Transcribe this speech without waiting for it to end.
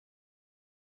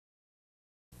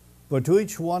But to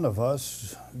each one of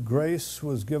us, grace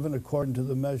was given according to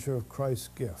the measure of Christ's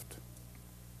gift.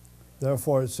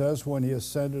 Therefore it says, when he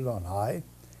ascended on high,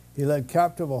 he led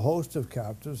captive a host of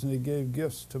captives, and he gave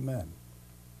gifts to men.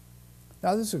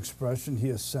 Now this expression, he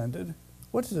ascended,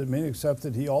 what does it mean except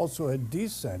that he also had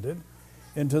descended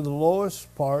into the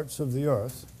lowest parts of the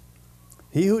earth?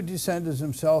 He who descended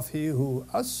himself, he who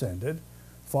ascended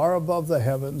far above the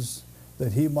heavens,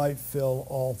 that he might fill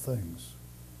all things.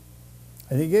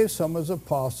 And he gave some as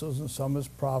apostles, and some as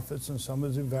prophets, and some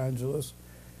as evangelists,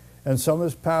 and some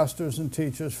as pastors and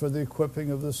teachers for the equipping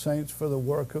of the saints for the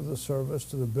work of the service,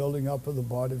 to the building up of the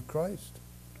body of Christ,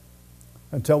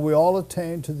 until we all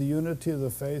attain to the unity of the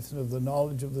faith and of the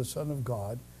knowledge of the Son of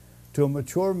God, to a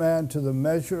mature man, to the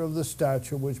measure of the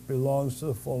stature which belongs to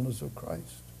the fullness of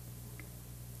Christ.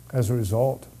 As a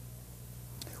result,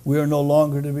 we are no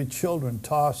longer to be children,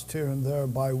 tossed here and there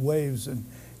by waves and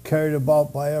carried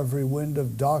about by every wind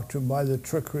of doctrine, by the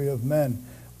trickery of men,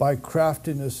 by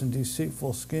craftiness and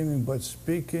deceitful scheming, but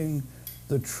speaking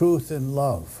the truth in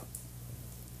love.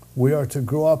 We are to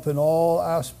grow up in all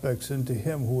aspects into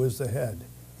him who is the head,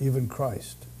 even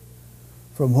Christ,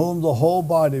 from whom the whole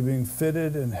body, being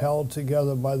fitted and held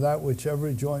together by that which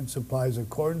every joint supplies,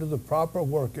 according to the proper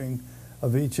working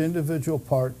of each individual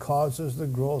part, causes the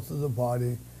growth of the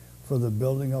body for the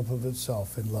building up of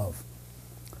itself in love.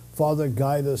 Father,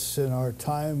 guide us in our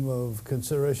time of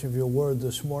consideration of your word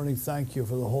this morning. Thank you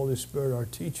for the Holy Spirit, our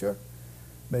teacher.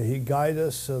 May he guide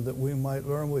us so that we might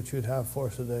learn what you'd have for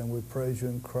us today, and we praise you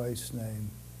in Christ's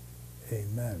name.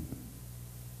 Amen.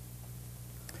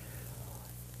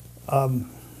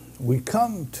 We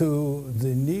come to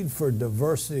the need for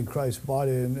diversity in Christ's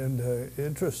body, and the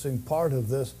interesting part of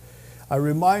this, I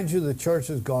remind you the church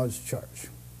is God's church.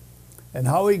 And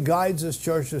how he guides his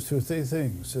church is through three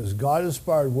things: his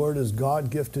God-inspired word, his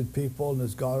God-gifted people, and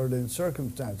his God-ordained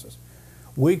circumstances.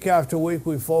 Week after week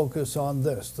we focus on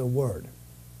this, the word.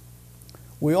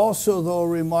 We also, though,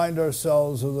 remind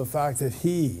ourselves of the fact that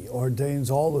he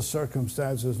ordains all the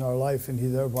circumstances in our life, and he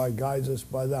thereby guides us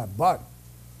by that. But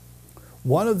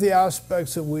one of the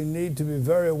aspects that we need to be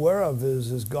very aware of is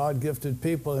his God-gifted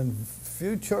people, and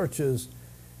few churches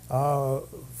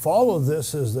follow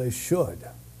this as they should.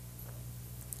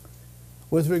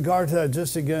 With regard to that,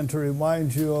 just again to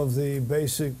remind you of the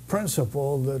basic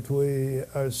principle that we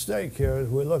are at stake here as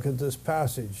we look at this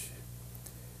passage.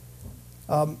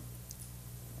 I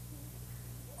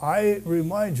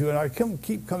remind you, and I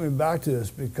keep coming back to this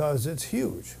because it's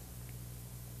huge.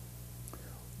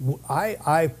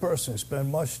 I personally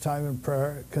spend much time in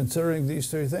prayer considering these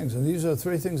three things, and these are the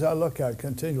three things I look at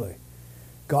continually: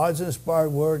 God's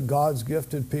inspired word, God's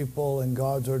gifted people, and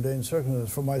God's ordained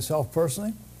circumstances. For myself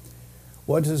personally,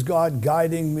 what is God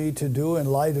guiding me to do in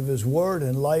light of his word,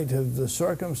 in light of the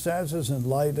circumstances, in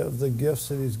light of the gifts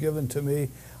that he's given to me?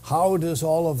 How does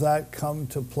all of that come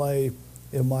to play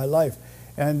in my life?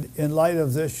 And in light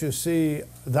of this, you see,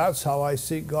 that's how I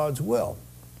seek God's will.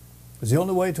 It's the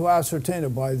only way to ascertain it,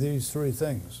 by these three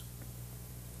things.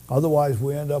 Otherwise,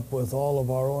 we end up with all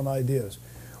of our own ideas.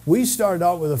 We start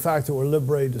out with the fact that we're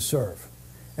liberated to serve.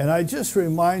 And I just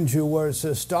remind you where it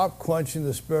says, stop quenching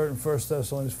the Spirit in 1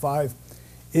 Thessalonians 5.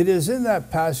 It is in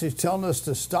that passage telling us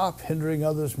to stop hindering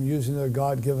others from using their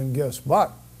God-given gifts.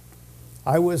 But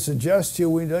I would suggest to you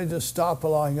we need to stop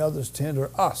allowing others to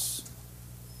hinder us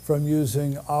from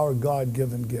using our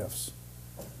God-given gifts.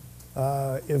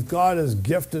 If God has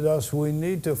gifted us, we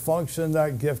need to function in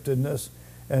that giftedness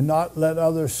and not let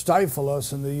others stifle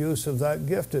us in the use of that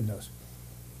giftedness.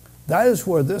 That is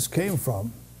where this came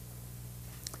from.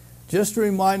 Just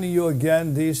reminding you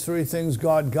again, these three things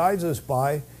God guides us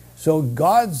by. So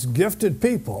God's gifted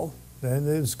people, and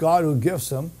it's God who gifts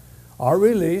them, are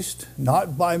released,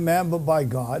 not by man but by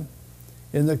God.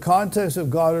 In the context of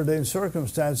God-ordained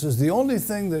circumstances, the only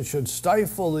thing that should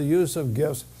stifle the use of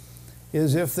gifts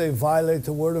is if they violate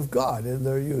the word of God in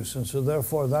their use. And so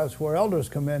therefore that's where elders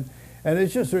come in. And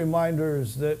it's just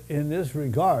reminders that in this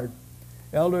regard,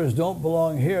 elders don't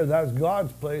belong here. That's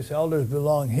God's place. Elders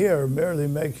belong here, merely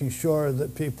making sure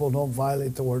that people don't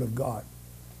violate the word of God.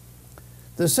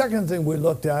 The second thing we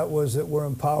looked at was that we're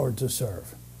empowered to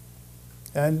serve.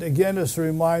 And again, it's a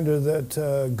reminder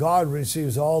that God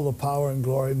receives all the power and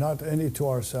glory, not any to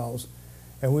ourselves.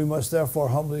 And we must therefore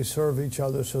humbly serve each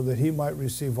other so that he might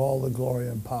receive all the glory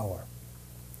and power.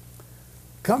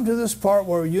 Come to this part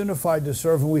where we're unified to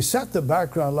serve, and we set the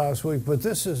background last week, but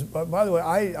this is, by the way,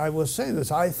 I will say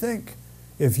this, I think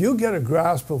if you get a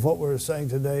grasp of what we're saying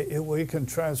today, we can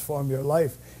transform your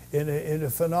life in a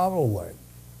phenomenal way.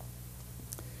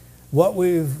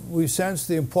 we sense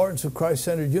the importance of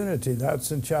Christ-centered unity.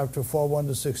 That's in chapter 4, 1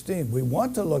 to 16. We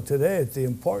want to look today at the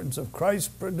importance of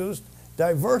Christ-produced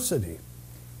diversity.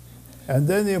 And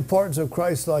then the importance of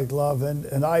Christ-like love.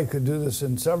 And I could do this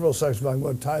in several sections, but I'm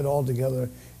going to tie it all together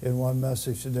in one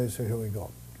message today, so here we go.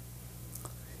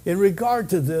 In regard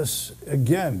to this,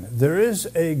 again, there is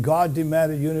a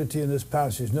God-demanded unity in this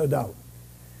passage, no doubt.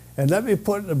 And let me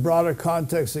put it in a broader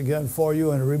context again for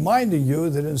you and reminding you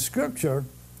that in Scripture,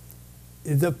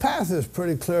 the path is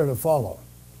pretty clear to follow.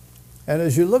 And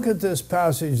as you look at this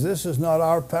passage, this is not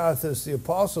our path, it's the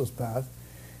Apostles' path.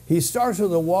 He starts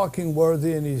with a walking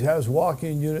worthy, and he has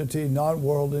walking unity,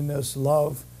 non-worldliness,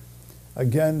 love,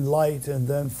 again, light, and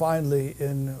then finally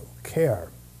in care.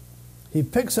 He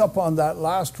picks up on that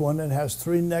last one and has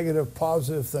three negative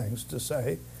positive things to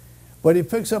say. But he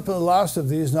picks up on the last of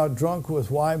these, not drunk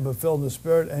with wine, but filled in the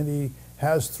Spirit, and he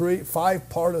has five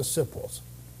participles.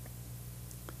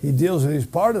 He deals with these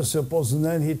participles, and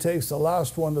then he takes the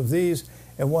last one of these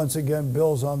and once again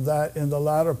builds on that in the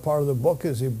latter part of the book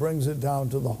as he brings it down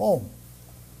to the home.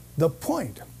 The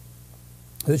point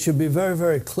that should be very,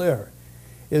 very clear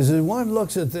is that one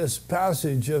looks at this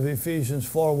passage of Ephesians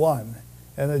 4:1,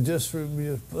 and I just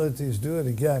let these do it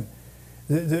again.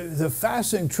 The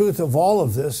fascinating truth of all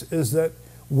of this is that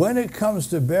when it comes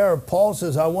to bear, Paul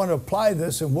says, I want to apply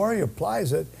this, and where he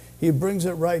applies it, he brings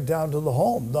it right down to the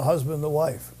home, the husband and the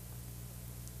wife.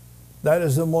 That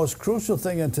is the most crucial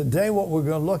thing, and today what we're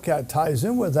going to look at ties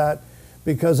in with that,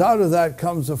 because out of that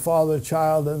comes the father,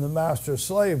 child, and the master,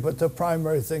 slave, but the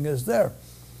primary thing is there.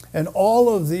 And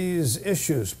all of these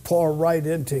issues pour right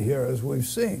into here, as we've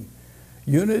seen.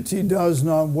 Unity does,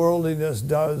 non-worldliness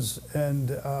does,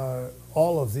 and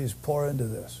all of these pour into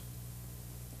this.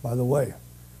 By the way,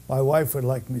 my wife would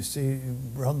like me to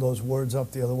run those words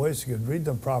up the other way so you could read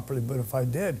them properly, but if I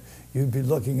did, you'd be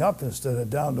looking up instead of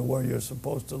down to where you're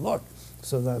supposed to look.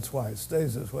 So that's why it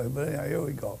stays this way. But anyhow, here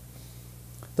we go.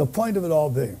 The point of it all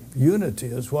being, unity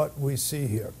is what we see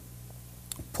here.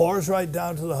 Pours right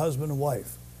down to the husband and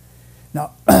wife.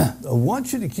 Now, I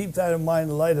want you to keep that in mind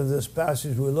in light of this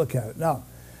passage we look at. Now,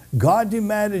 God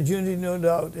demanded unity, no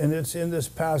doubt, and it's in this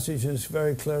passage, and it's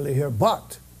very clearly here.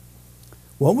 But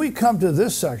when we come to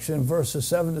this section, verses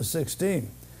 7 to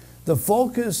 16, the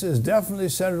focus is definitely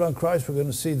centered on Christ. We're going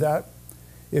to see that.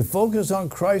 It focuses on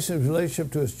Christ in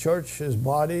relationship to his church, his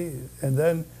body, and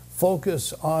then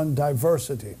focus on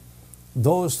diversity.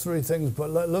 Those three things, but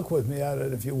look with me at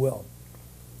it if you will.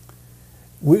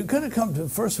 We're going to come to,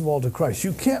 first of all, to Christ.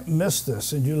 You can't miss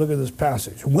this and you look at this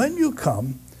passage. When you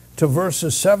come to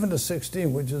verses 7 to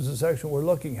 16, which is the section we're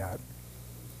looking at,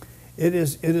 it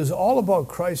is all about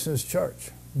Christ and his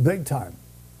church, big time.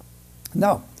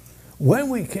 Now, when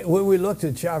we looked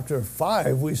at chapter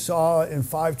 5, we saw in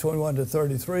 5:21 to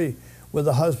 33, with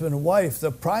the husband and wife,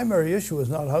 the primary issue is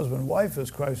not husband and wife, it's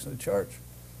Christ and the church.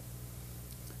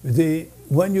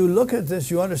 When you look at this,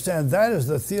 you understand that is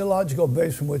the theological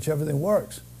base from which everything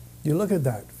works. You look at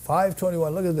that,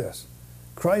 5:21, look at this.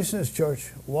 Christ and his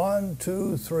church, 1,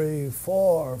 2, 3,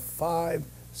 4, 5,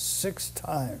 6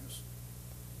 times.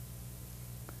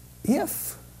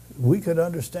 If we could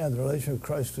understand the relationship of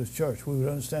Christ to his church, we would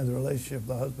understand the relationship of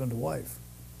the husband and wife.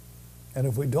 And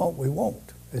if we don't, we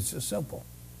won't. It's just simple.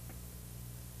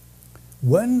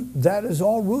 When that is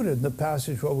all rooted in the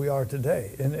passage where we are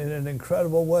today, in an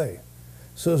incredible way.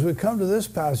 So as we come to this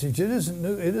passage, it isn't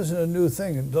a new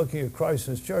thing in looking at Christ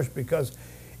and his church, because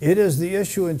it is the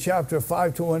issue in chapter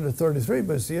 5:1 to 33,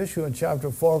 but it's the issue in chapter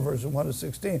 4, verses 1 to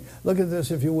 16. Look at this,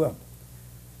 if you will.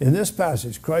 In this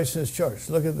passage, Christ and his church,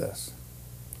 look at this.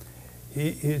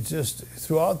 He just,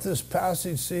 throughout this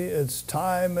passage, see, it's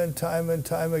time and time and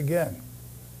time again.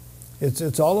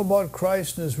 It's all about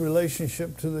Christ and his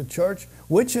relationship to the church,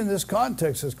 which in this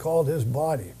context is called his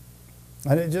body.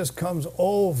 And it just comes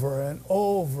over and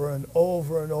over and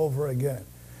over and over again.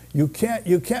 You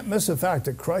can't miss the fact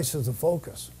that Christ is the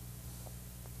focus.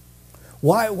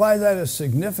 Why that is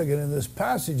significant in this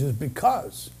passage is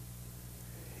because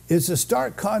it's a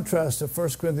stark contrast to 1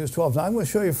 Corinthians 12. Now I'm going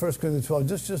to show you 1 Corinthians 12.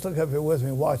 Just look up here with me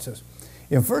and watch this.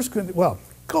 In 1 Corinthians, well,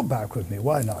 go back with me.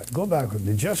 Why not? Go back with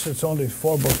me. Just it's only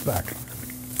 4 books back.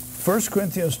 1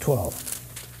 Corinthians 12.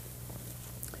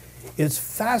 It's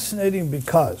fascinating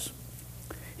because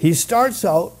he starts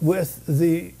out with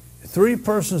the 3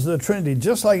 persons of the Trinity,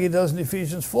 just like he does in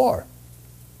Ephesians 4.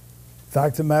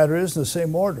 Fact of the matter is, in the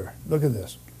same order. Look at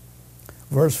this.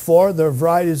 Verse 4, there are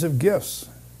varieties of gifts,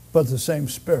 but the same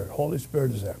Spirit. Holy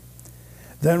Spirit is there.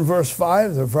 Then verse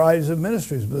 5, there are varieties of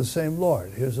ministries, but the same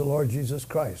Lord. Here's the Lord Jesus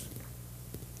Christ.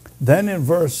 Then in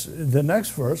the next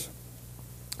verse,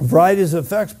 varieties of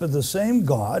effects, but the same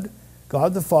God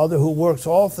God the Father, who works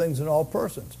all things in all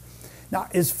persons. Now,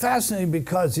 it's fascinating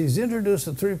because he's introduced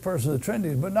the three persons of the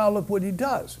Trinity, but now look what he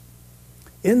does.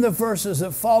 In the verses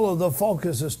that follow, the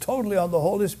focus is totally on the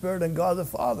Holy Spirit and God the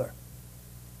Father.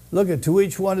 Look at, to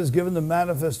each one is given the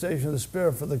manifestation of the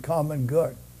Spirit for the common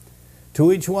good.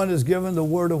 To each one is given the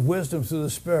word of wisdom through the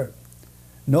Spirit.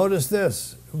 Notice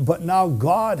this, but now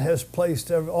God has placed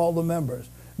all the members.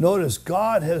 Notice,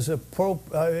 God has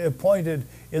appointed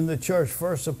in the church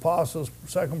first apostles,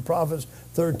 second prophets,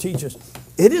 third teachers.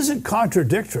 It isn't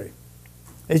contradictory.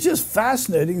 It's just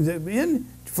fascinating that in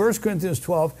 1 Corinthians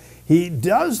 12, he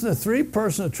does the three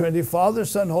persons of Trinity, Father,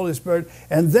 Son, Holy Spirit,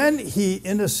 and then he,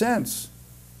 in a sense,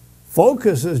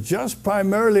 focuses just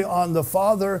primarily on the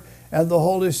Father and the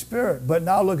Holy Spirit. But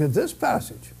now look at this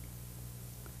passage.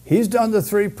 He's done the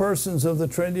three persons of the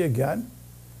Trinity again.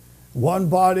 One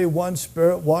body, one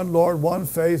Spirit, one Lord, one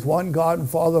faith, one God and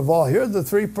Father of all. Here are the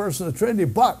three persons of the Trinity.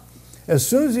 But as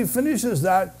soon as he finishes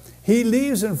that, he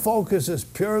leaves and focuses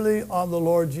purely on the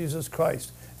Lord Jesus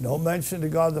Christ. No mention to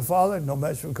God the Father, no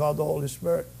mention of God the Holy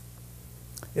Spirit.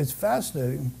 It's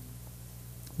fascinating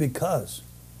because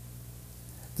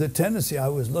the tendency, I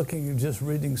was looking and just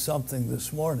reading something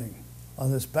this morning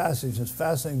on this passage. It's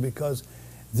fascinating because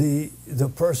the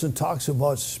person talks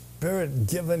about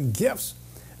Spirit-given gifts.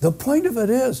 The point of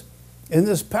it is, in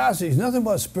this passage, nothing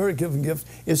about Spirit-given gifts.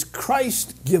 It's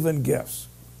Christ-given gifts.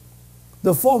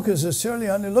 The focus is certainly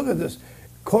on, look at this,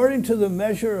 according to the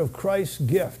measure of Christ's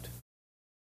gift.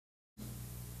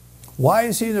 Why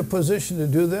is he in a position to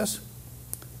do this?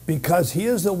 Because he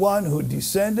is the one who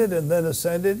descended and then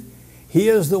ascended. He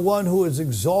is the one who is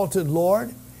exalted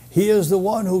Lord. He is the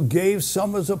one who gave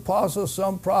some as apostles,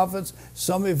 some prophets,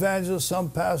 some evangelists,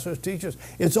 some pastors, teachers.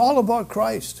 It's all about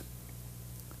Christ.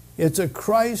 It's a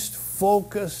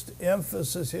Christ-focused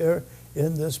emphasis here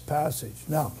in this passage.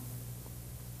 Now,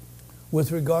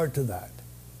 with regard to that,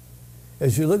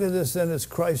 as you look at this, then it's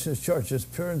Christ and His church. It's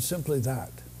pure and simply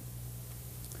that.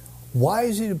 Why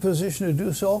is he in a position to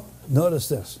do so? Notice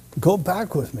this. Go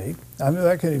back with me. I'm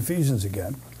back in Ephesians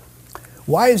again.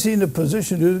 Why is he in a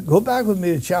position to do it? Go back with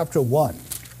me to chapter 1.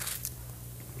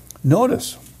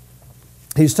 Notice,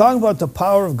 he's talking about the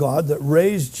power of God that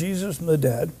raised Jesus from the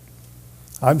dead.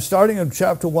 I'm starting in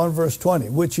chapter 1, verse 20,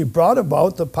 which he brought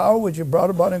about, the power which he brought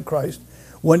about in Christ,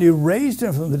 when he raised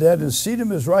him from the dead and seated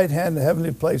him at his right hand in the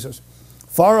heavenly places,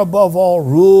 far above all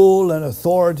rule and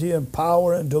authority and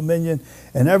power and dominion,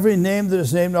 and every name that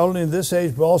is named not only in this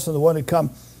age, but also in the one to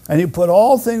come. And he put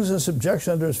all things in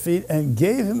subjection under his feet and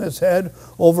gave him his head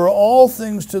over all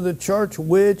things to the church,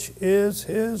 which is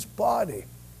his body.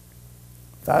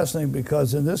 Fascinating,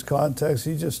 because in this context,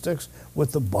 he just sticks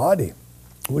with the body,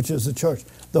 which is the church,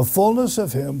 the fullness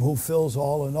of him who fills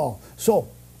all in all. So,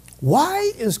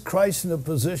 why is Christ in a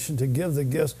position to give the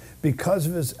gifts? Because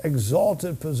of his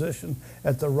exalted position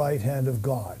at the right hand of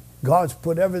God. God's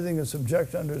put everything in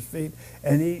subjection under his feet,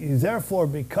 and he therefore,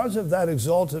 because of that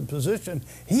exalted position,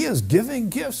 he is giving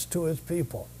gifts to his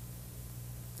people.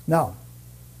 Now,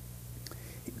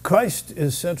 Christ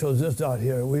is central, just out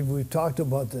here. We've talked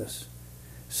about this.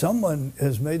 Someone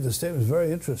has made the statement, very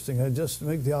interesting. I just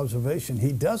make the observation.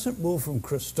 He doesn't move from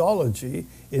Christology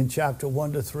in chapter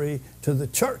 1 to 3 to the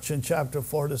church in chapter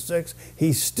 4 to 6.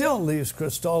 He still leaves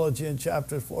Christology in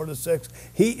chapter 4 to 6.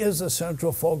 He is the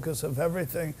central focus of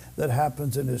everything that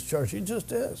happens in his church. He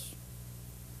just is.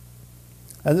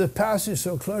 And the passage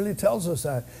so clearly tells us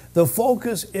that. The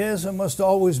focus is and must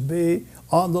always be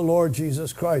on the Lord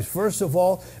Jesus Christ. First of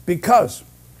all, because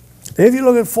if you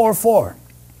look at 4:4,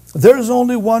 there's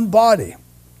only one body.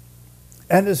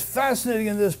 And it's fascinating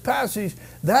in this passage,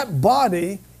 that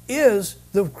body is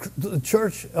the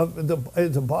church of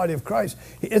the body of Christ.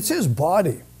 It's his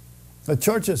body. The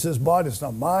church is his body. It's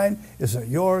not mine, it's not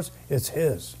yours, it's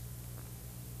his.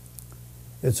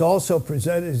 It's also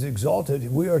presented as exalted.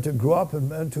 We are to grow up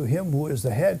into him who is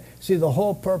the head. See, the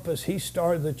whole purpose, he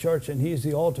started the church and he's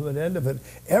the ultimate end of it.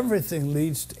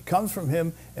 Everything comes from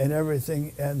him and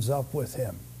everything ends up with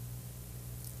him.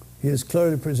 He is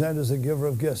clearly presented as a giver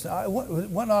of gifts. Now,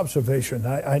 one observation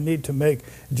I need to make,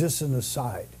 just an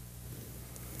aside.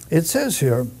 It says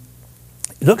here,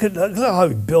 look at how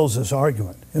he builds this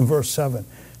argument in verse 7.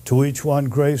 To each one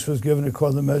grace was given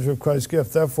according to the measure of Christ's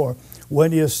gift. Therefore,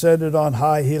 when he ascended on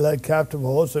high, he led captive a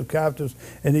host of captives,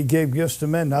 and he gave gifts to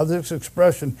men. Now this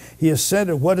expression, he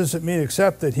ascended, what does it mean?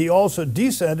 Except that he also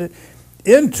descended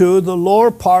into the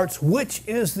lower parts, which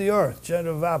is the earth.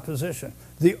 Genitive apposition.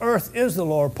 The earth is the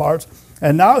lower parts,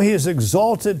 and now he is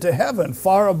exalted to heaven,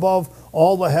 far above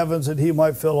all the heavens, that he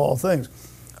might fill all things.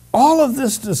 All of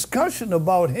this discussion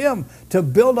about him to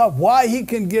build up why he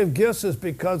can give gifts is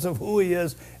because of who he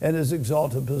is and his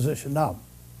exalted position. Now,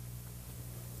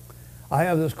 I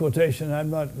have this quotation. I'm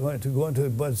not going to go into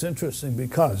it, but it's interesting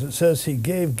because it says he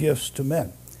gave gifts to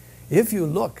men. If you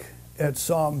look at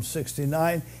Psalm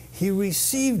 69, he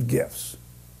received gifts.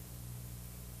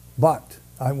 But,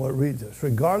 I want to read this.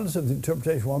 Regardless of the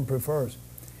interpretation one prefers,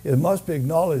 it must be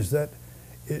acknowledged that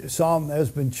Psalm has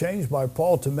been changed by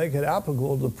Paul to make it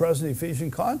applicable to the present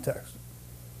Ephesian context.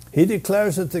 He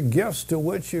declares that the gifts to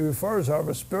which he refers are of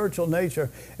a spiritual nature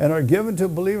and are given to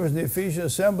believers in the Ephesian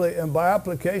assembly and by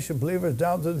application believers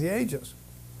down through the ages.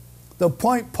 The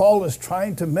point Paul is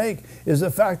trying to make is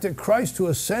the fact that Christ, who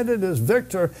ascended as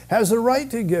victor, has a right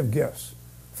to give gifts.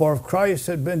 For if Christ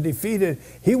had been defeated,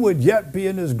 he would yet be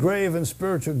in his grave, and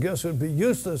spiritual gifts would be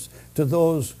useless to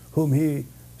those whom he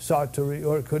sought to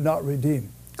or could not redeem.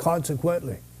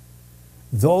 Consequently,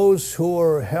 those who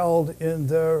are held in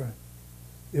their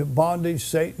bondage,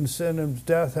 Satan, sin, and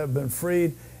death have been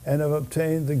freed and have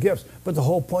obtained the gifts. But the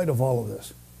whole point of all of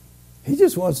this, he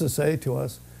just wants to say to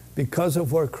us, because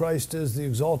of where Christ is, the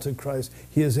exalted Christ,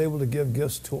 he is able to give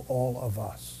gifts to all of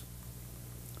us.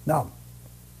 Now,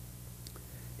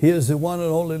 he is the one and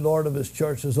only Lord of his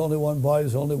church. There's only one body,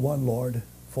 there's only one Lord.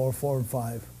 4, 4, and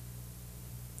 5.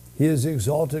 He is the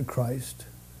exalted Christ.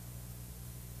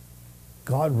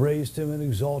 God raised him and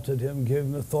exalted him, gave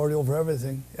him authority over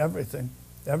everything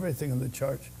in the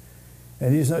church.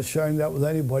 And he's not sharing that with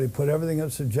anybody. Put everything in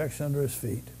subjection under his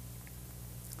feet.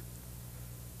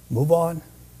 Move on.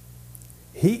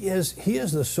 He is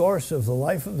the source of the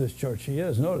life of this church. He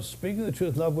is. Notice, speaking the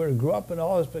truth, love, we're to grow up in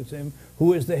all aspects of him,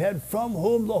 who is the head, from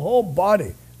whom the whole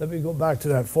body. Let me go back to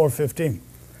that, 4:15.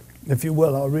 If you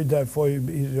will, I'll read that for you.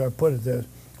 Easier I put it there.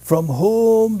 From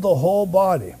whom the whole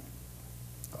body,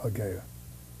 okay,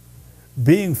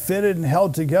 being fitted and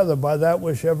held together by that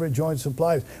which every joint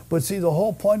supplies. But see, the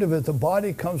whole point of it, the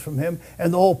body comes from him,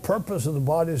 and the whole purpose of the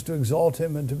body is to exalt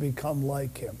him and to become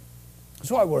like him.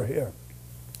 That's why we're here.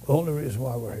 The only reason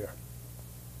why we're here.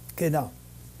 Okay, now,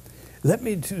 let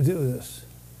me do this.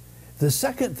 The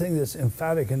second thing that's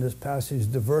emphatic in this passage is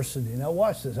diversity. Now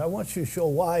watch this. I want you to show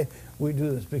why we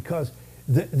do this. Because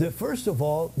first of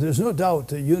all, there's no doubt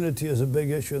that unity is a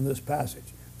big issue in this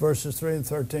passage. Verses 3 and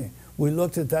 13. We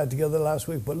looked at that together last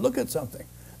week. But look at something.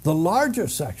 The larger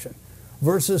section,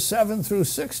 verses 7 through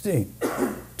 16,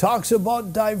 talks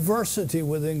about diversity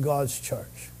within God's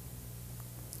church.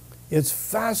 It's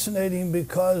fascinating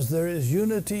because there is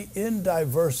unity in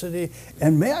diversity.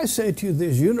 And may I say to you,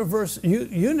 there's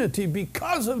unity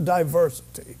because of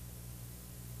diversity.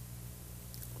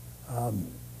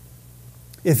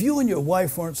 If you and your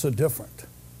wife weren't so different,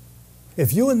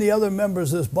 if you and the other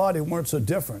members of this body weren't so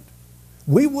different,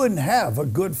 we wouldn't have a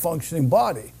good functioning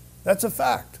body. That's a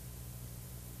fact.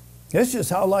 It's just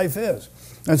how life is.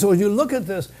 And so when you look at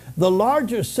this, the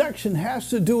larger section has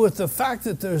to do with the fact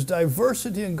that there's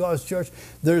diversity in God's church.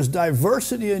 There's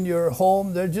diversity in your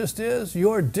home. There just is.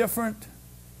 You're different.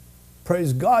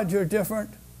 Praise God, you're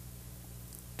different.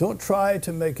 Don't try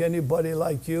to make anybody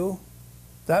like you.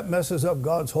 That messes up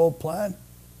God's whole plan.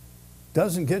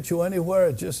 Doesn't get you anywhere.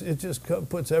 It just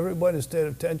puts everybody in a state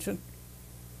of tension.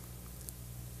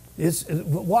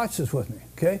 Watch this with me,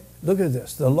 okay? Look at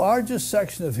this. The largest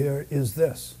section of here is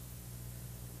this.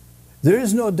 There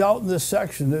is no doubt in this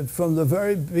section that from the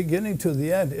very beginning to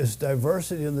the end is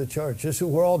diversity in the church. Just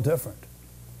we're all different.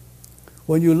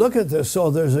 When you look at this,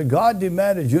 so there's a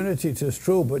God-demanded unity, it's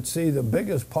true, but see, the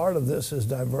biggest part of this is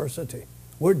diversity.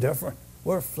 We're different.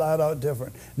 We're flat out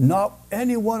different. Not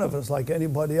any one of us like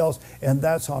anybody else, and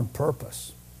that's on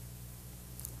purpose.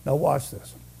 Now watch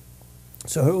this.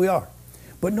 So here we are.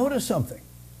 But notice something.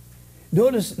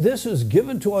 Notice this is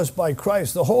given to us by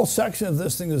Christ. The whole section of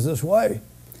this thing is this way.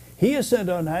 He ascended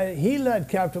on high. He led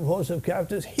captive hosts of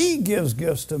captives. He gives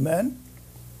gifts to men.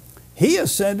 He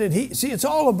ascended. See, it's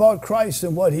all about Christ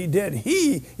and what he did.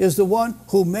 He is the one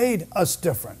who made us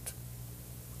different.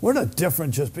 We're not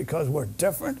different just because we're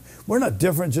different. We're not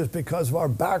different just because of our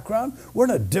background. We're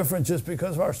not different just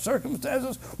because of our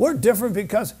circumstances. We're different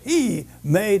because he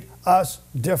made us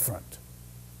different.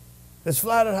 It's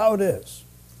flat out how it is.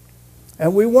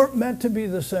 And we weren't meant to be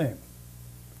the same.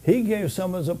 He gave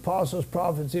some as apostles,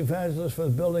 prophets, evangelists for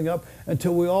the building up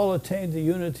until we all attained the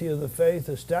unity of the faith,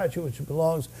 the stature which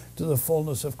belongs to the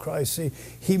fullness of Christ. See,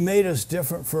 he made us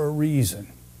different for a reason.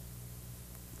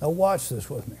 Now watch this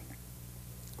with me.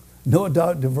 No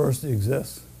doubt diversity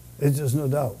exists. It's just no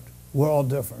doubt. We're all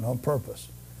different on purpose.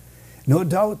 No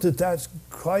doubt that that's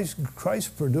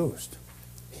Christ produced.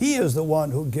 He is the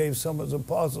one who gave some as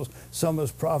apostles, some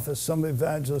as prophets, some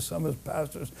evangelists, some as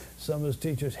pastors, some as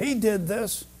teachers. He did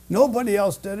this. Nobody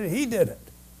else did it. He did it.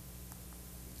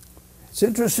 It's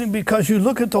interesting because you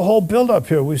look at the whole build-up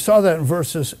here. We saw that in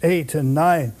verses 8 and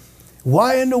 9.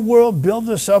 Why in the world build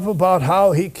this up about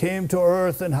how he came to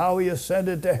earth and how he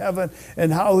ascended to heaven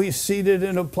and how he's seated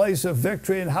in a place of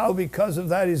victory and how because of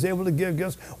that he's able to give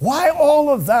gifts? Why all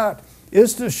of that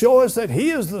is to show us that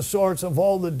he is the source of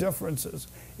all the differences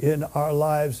in our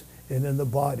lives and in the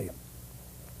body.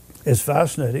 It's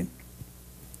fascinating.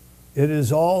 It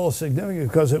is all significant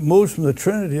because it moves from the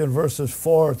Trinity in verses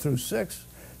 4 through 6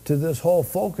 to this whole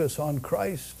focus on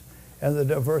Christ and the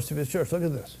diversity of his church. Look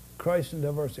at this. Christ and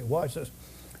diversity. Watch this.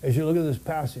 As you look at this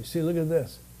passage, see, look at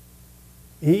this.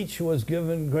 Each was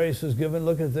given, grace was given,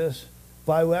 look at this,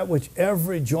 by that which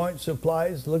every joint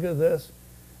supplies. Look at this.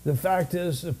 The fact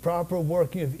is the proper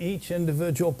working of each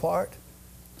individual part.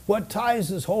 What ties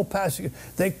this whole passage,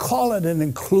 they call it an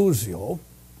inclusio,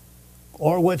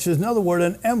 or which is another word,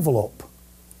 an envelope.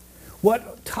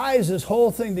 What ties this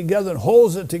whole thing together and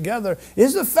holds it together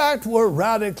is the fact we're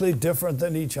radically different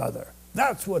than each other.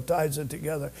 That's what ties it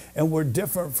together, and we're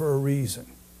different for a reason.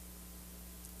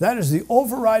 That is the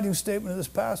overriding statement of this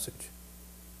passage.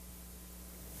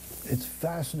 It's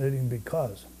fascinating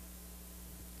because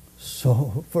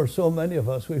for so many of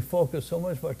us, we focus so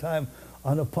much of our time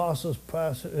on apostles,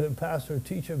 pastor,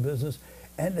 teacher business,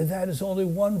 and that is only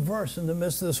one verse in the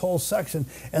midst of this whole section.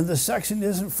 And the section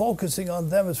isn't focusing on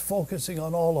them, it's focusing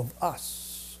on all of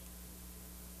us.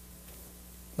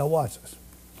 Now watch this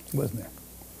with me.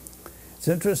 It's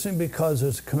interesting because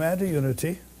it's a command to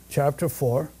unity, chapter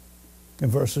 4, in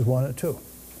verses 1 and 2.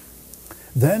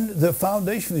 Then the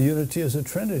foundation of unity is a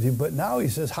Trinity, but now he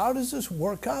says, how does this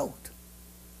work out?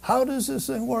 How does this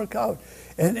thing work out?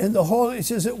 And in the whole, he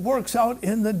says it works out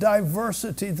in the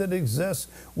diversity that exists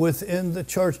within the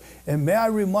church. And may I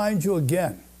remind you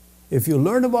again, if you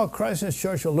learn about Christ and his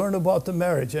church, you'll learn about the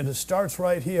marriage, and it starts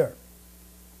right here.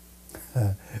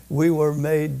 We were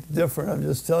made different. I'm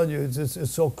just telling you,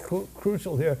 it's so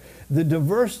crucial here. The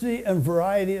diversity and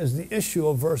variety is the issue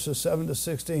of verses 7 to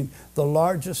 16, the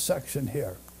largest section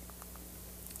here.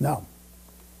 Now,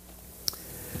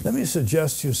 let me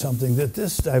suggest to you something, that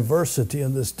this diversity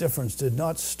and this difference did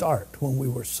not start when we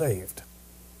were saved.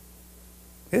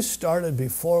 It started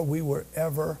before we were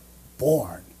ever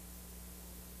born.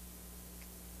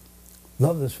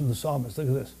 Love this from the psalmist. Look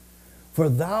at this. For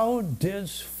thou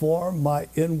didst form my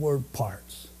inward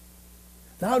parts.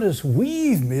 Thou didst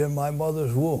weave me in my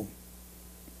mother's womb.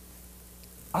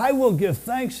 I will give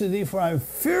thanks to thee, for I am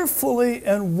fearfully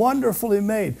and wonderfully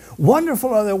made.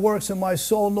 Wonderful are thy works, and my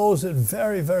soul knows it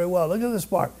very, very well. Look at this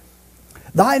part.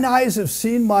 Thine eyes have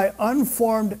seen my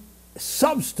unformed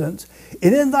substance,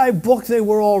 and in thy book they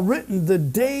were all written, the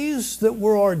days that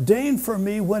were ordained for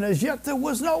me, when as yet there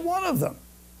was not one of them.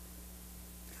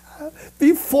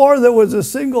 Before there was a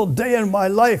single day in my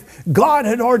life, God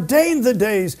had ordained the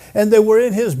days, and they were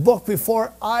in his book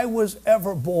before I was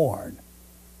ever born.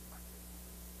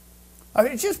 I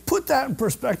mean, just put that in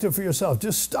perspective for yourself.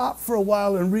 Just stop for a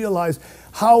while and realize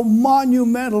how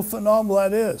monumental, phenomenal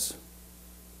that is.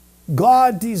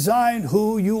 God designed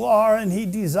who you are, and he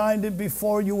designed it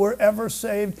before you were ever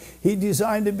saved. He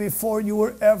designed it before you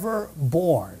were ever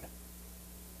born.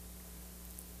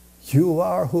 You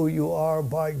are who you are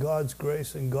by God's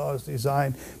grace and God's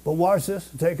design. But watch this,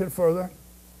 take it further.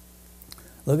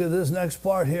 Look at this next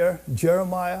part here,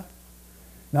 Jeremiah.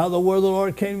 Now the word of the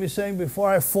Lord came to me, saying, before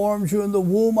I formed you in the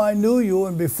womb, I knew you,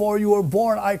 and before you were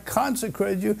born, I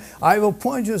consecrated you. I have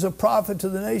appointed you as a prophet to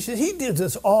the nations. He did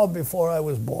this all before I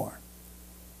was born.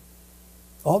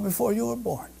 All before you were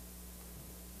born.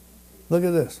 Look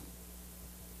at this.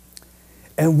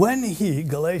 And when he,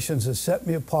 Galatians, has set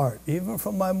me apart, even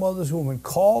from my mother's womb, and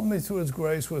called me through his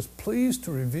grace, was pleased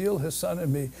to reveal his Son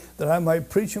in me, that I might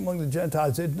preach among the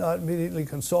Gentiles, did not immediately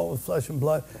consult with flesh and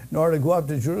blood, nor to go up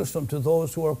to Jerusalem to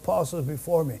those who were apostles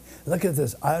before me. Look at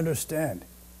this. I understand.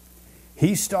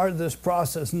 He started this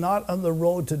process not on the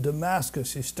road to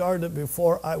Damascus. He started it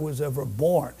before I was ever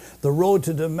born. The road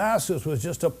to Damascus was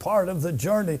just a part of the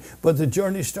journey, but the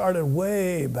journey started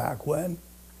way back when.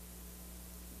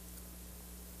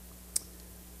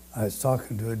 I was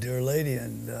talking to a dear lady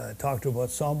and talked to her about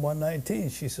Psalm 119.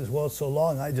 She says, well, it's so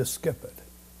long, I just skip it.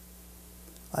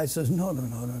 I says, no.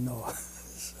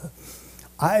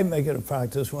 I make it a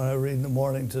practice when I read in the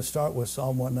morning to start with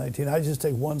Psalm 119. I just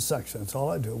take one section. That's all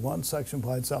I do, one section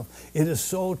by itself. It is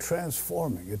so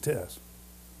transforming, it is.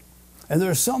 And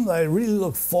there's some that I really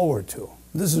look forward to.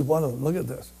 This is one of them. Look at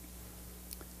this.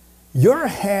 Your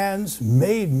hands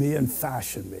made me and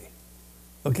fashioned me.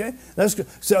 Okay? That's good.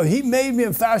 So he made me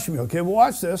and fashioned me. Okay, well,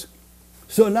 watch this.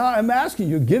 So now I'm asking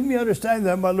you, give me understanding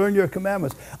that I might learn your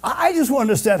commandments. I just want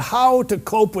to understand how to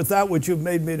cope with that which you've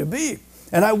made me to be.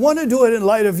 And I want to do it in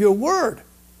light of your word.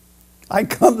 I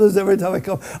come to this every time I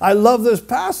come. I love this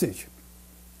passage.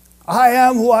 I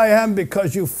am who I am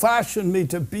because you fashioned me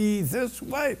to be this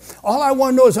way. All I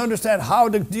want to know is understand how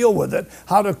to deal with it,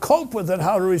 how to cope with it,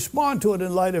 how to respond to it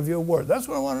in light of your word. That's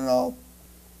what I want to know.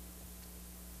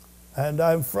 And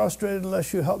I'm frustrated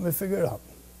unless you help me figure it out.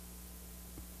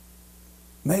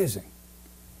 Amazing.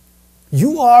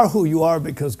 You are who you are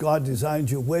because God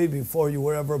designed you way before you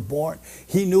were ever born.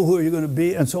 He knew who you're going to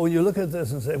be. And so when you look at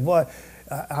this and say, boy,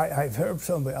 I've heard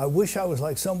somebody, I wish I was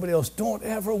like somebody else. Don't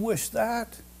ever wish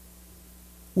that.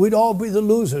 We'd all be the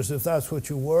losers if that's what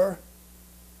you were.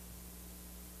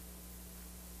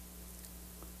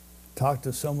 Talked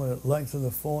to someone at length on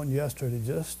the phone yesterday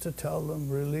just to tell them,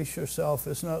 release yourself.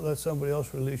 It's not let somebody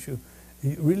else release you.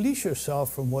 Release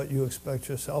yourself from what you expect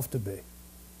yourself to be.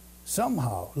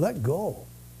 Somehow, let go.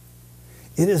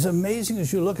 It is amazing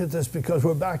as you look at this because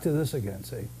we're back to this again,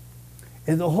 see?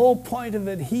 And the whole point of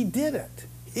it, he did it.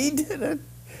 He did it.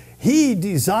 He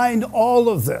designed all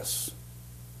of this.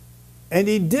 And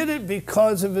he did it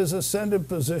because of his ascended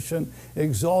position,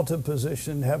 exalted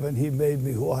position in heaven. He made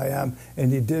me who I am,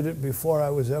 and he did it before I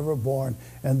was ever born.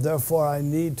 And therefore I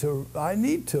need to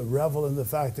revel in the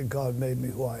fact that God made me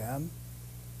who I am.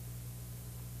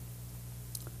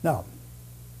 Now,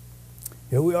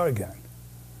 here we are again.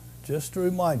 Just to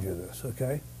remind you of this,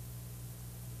 okay?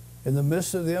 In the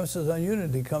midst of the emphasis on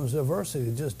unity comes diversity.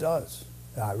 It just does.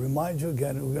 I remind you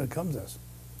again, and we're going to come to this.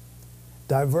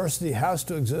 Diversity has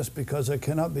to exist because there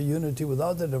cannot be unity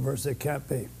without the diversity. It can't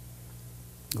be.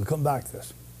 We'll come back to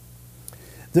this.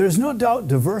 There is no doubt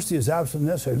diversity is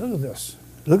absolutely necessary. Look at this.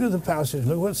 Look at the passage.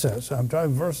 Look what it says. I'm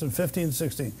trying verse in 15 and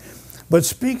 16. But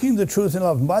speaking the truth in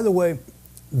love. And by the way,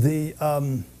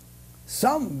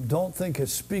 some don't think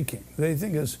it's speaking. They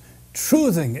think it's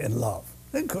truthing in love.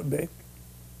 It could be.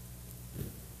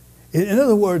 In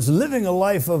other words, living a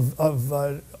life of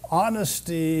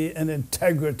honesty and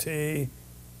integrity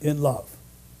in love.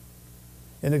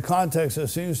 In the context, there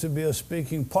seems to be a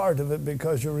speaking part of it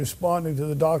because you're responding to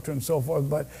the doctrine and so forth,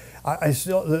 but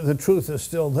the truth is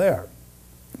still there.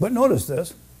 But notice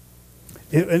this.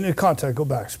 In the context, go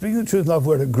back. Speaking the truth in love,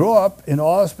 we're to grow up in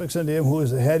all aspects unto him who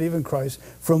is the head, even Christ,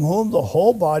 from whom the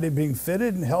whole body, being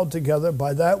fitted and held together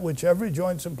by that which every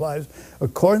joint supplies,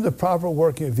 according to the proper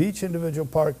working of each individual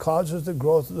part, causes the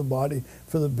growth of the body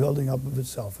for the building up of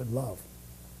itself in love.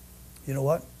 You know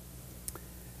what?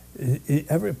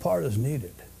 Every part is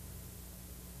needed.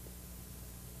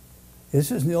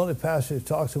 This isn't the only passage that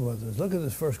talks about this. Look at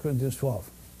this, 1 Corinthians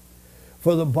 12.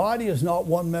 For the body is not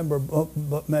one member,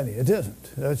 but many. It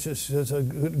isn't. That's a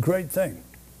great thing.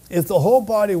 If the whole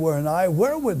body were an eye,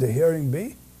 where would the hearing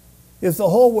be? If the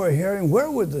whole were hearing, where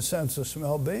would the sense of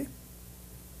smell be?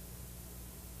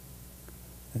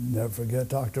 And never forget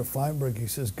Dr. Feinberg. He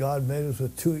says, God made us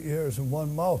with 2 ears and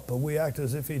 1 mouth, but we act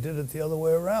as if he did it the other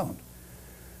way around.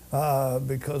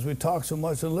 Because we talk so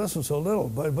much and listen so little.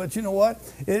 But you know what?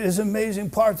 It is an amazing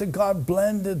part that God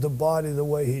blended the body the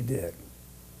way he did.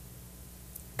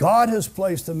 God has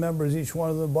placed the members, each one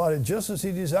of the body, just as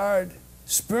he desired,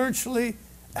 spiritually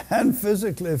and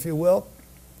physically, if you will.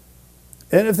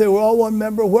 And if they were all one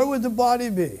member, where would the body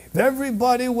be? If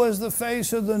everybody was the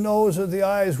face or the nose or the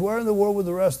eyes, where in the world would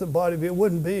the rest of the body be? It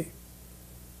wouldn't be.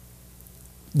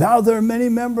 Now there are many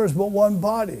members, but one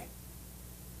body.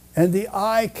 And the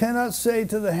eye cannot say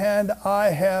to the hand, I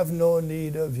have no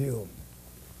need of you.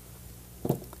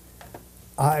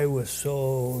 I was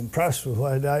so impressed with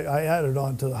what I added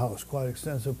on to the house, quite an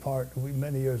extensive part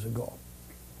many years ago.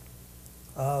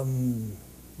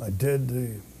 I did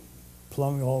the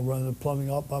plumbing, all run the plumbing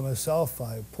up by myself.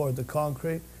 I poured the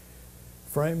concrete,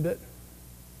 framed it.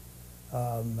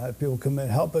 Had people come in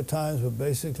and help at times, but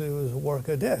basically it was the work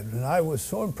I did. And I was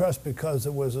so impressed because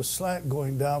there was a slant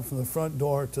going down from the front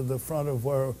door to the front of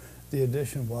where the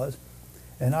addition was.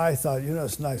 And I thought, you know,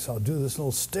 it's nice, I'll do this in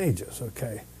little stages,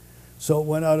 okay. So it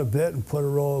went out a bit and put a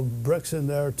row of bricks in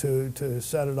there to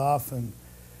set it off. And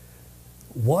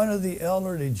one of the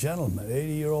elderly gentlemen,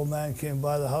 80-year-old man, came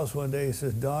by the house one day. He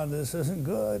says, Don, this isn't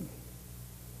good.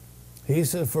 He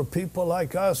said, for people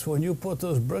like us, when you put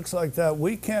those bricks like that,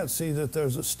 we can't see that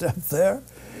there's a step there.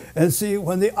 And see,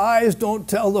 when the eyes don't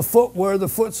tell the foot where the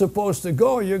foot's supposed to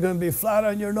go, you're going to be flat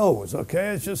on your nose, okay?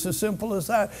 It's just as simple as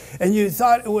that. And you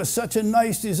thought it was such a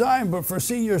nice design, but for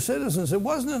senior citizens, it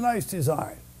wasn't a nice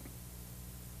design.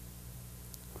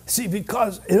 See,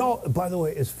 because it all, by the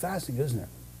way, it's fascinating, isn't it?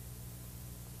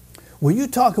 When you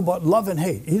talk about love and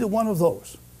hate, either one of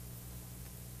those,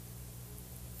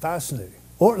 fascinating.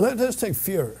 Or let's take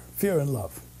fear and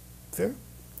love. Fear?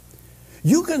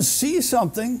 You can see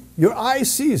something, your eye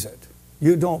sees it.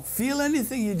 You don't feel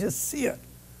anything, you just see it.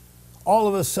 All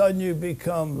of a sudden you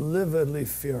become lividly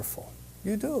fearful.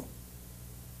 You do.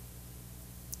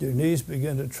 Your knees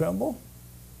begin to tremble.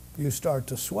 You start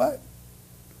to sweat.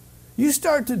 You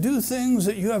start to do things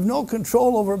that you have no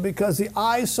control over because the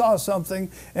eye saw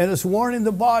something and it's warning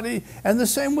the body. And the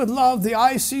same with love. The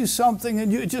eye sees something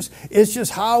and it's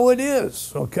just how it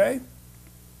is, okay?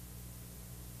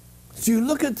 So you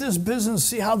look at this business,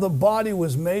 see how the body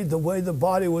was made, the way the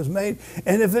body was made.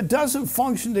 And if it doesn't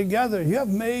function together, you have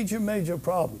major, major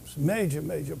problems. Major,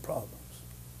 major problems.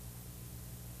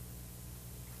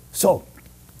 So,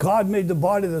 God made the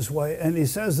body this way, and he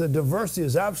says that diversity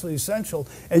is absolutely essential,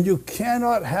 and you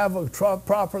cannot have a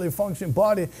properly functioning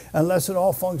body unless it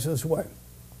all functions this way.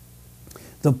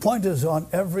 The point is on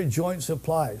every joint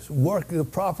supplies, the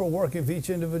proper work of each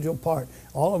individual part,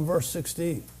 all in verse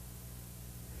 16.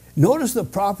 Notice the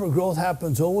proper growth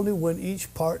happens only when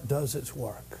each part does its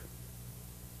work.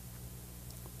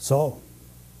 So,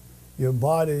 your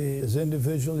body is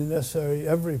individually necessary.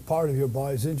 Every part of your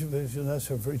body is individually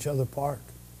necessary for each other part.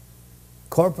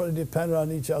 Corporately dependent on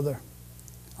each other.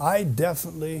 I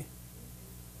definitely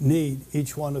need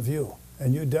each one of you,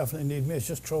 and you definitely need me. It's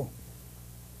just true.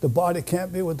 The body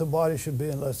can't be what the body should be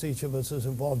unless each of us is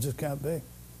involved. It just can't be.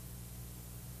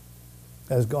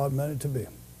 As God meant it to be.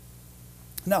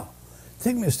 Now,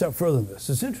 take me a step further than this.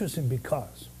 It's interesting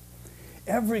because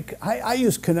I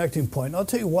use connecting point. I'll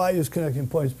tell you why I use connecting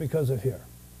points, because of here.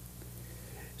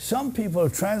 Some people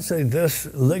have translated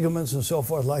this, ligaments and so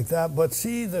forth like that, but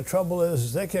see, the trouble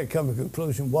is they can't come to a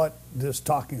conclusion what this is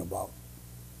talking about.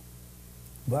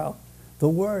 Well, the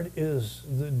word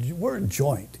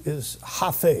joint is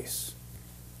haphes.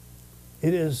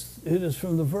 It is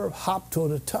from the verb hapto,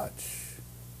 to touch.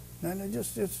 And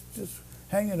just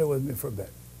hang in there with me for a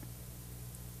bit.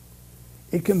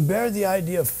 It can bear the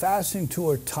idea of fastening to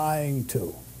or tying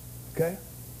to. Okay?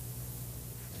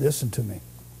 Listen to me.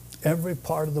 Every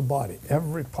part of the body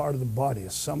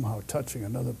is somehow touching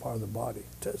another part of the body.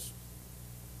 It is.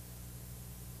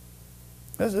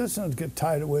 Let's not get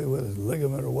tied away with a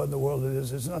ligament or what in the world it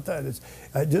is. It's not that. It's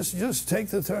just take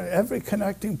the term. Every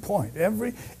connecting point,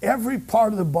 every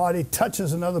part of the body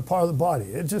touches another part of the body.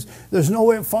 There's no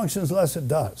way it functions unless it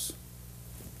does.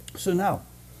 So now,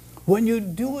 when you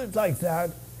do it like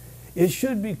that, it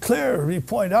should be clear. We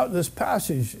point out this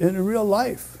passage in real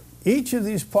life. Each of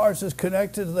these parts is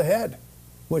connected to the head,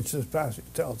 which this passage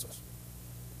tells us.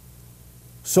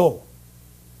 So,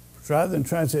 rather than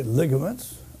translate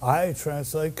ligaments, I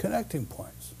translate connecting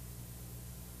points.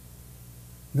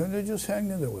 Then just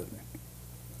hang in there with me.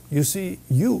 You see,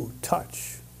 you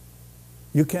touch.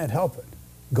 You can't help it.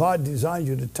 God designed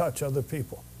you to touch other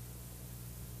people.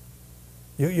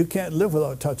 You can't live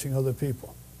without touching other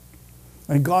people.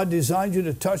 And God designed you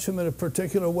to touch them in a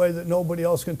particular way that nobody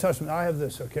else can touch them. I have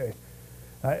this, okay.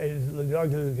 It's the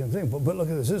ugly thing, but look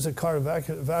at this. This is a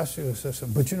cardiovascular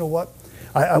system. But you know what?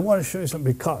 I want to show you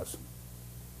something, because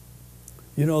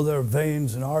you know there are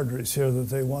veins and arteries here that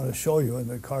they want to show you in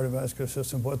the cardiovascular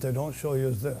system. What they don't show you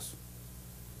is this.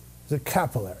 The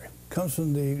capillary. It comes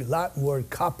from the Latin word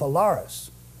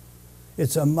capillaris.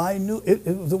 It's a minute,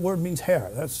 the word means hair.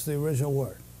 That's the original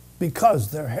word. Because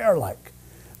they're hair-like.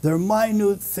 They're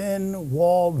minute,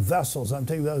 thin-walled vessels. I'm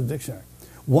taking that out of the dictionary.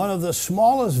 One of the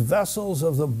smallest vessels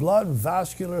of the blood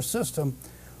vascular system.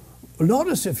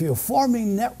 Notice if you're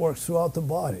forming networks throughout the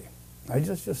body. I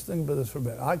just think about this for a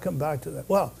bit. I'll come back to that.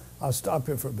 Well, I'll stop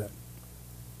here for a bit.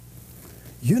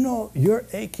 You know, you're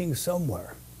aching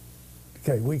somewhere.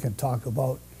 Okay, we can talk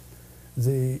about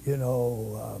the,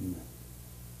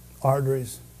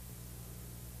 arteries,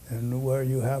 and where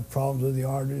you have problems with the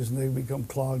arteries and they become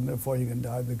clogged and therefore you can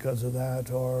die because of that,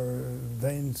 or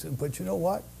veins. But you know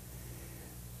what?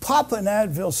 Pop an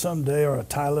Advil someday, or a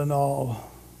Tylenol,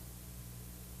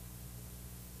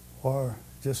 or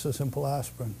just a simple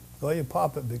aspirin. Well, you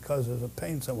pop it because there's a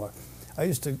pain somewhere. I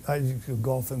used to go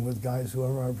golfing with guys,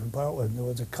 whoever I was out with, and there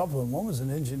was a couple of them. One was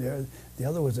an engineer, the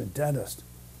other was a dentist.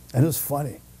 And it was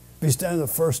funny. We stand on the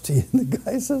first tee, and the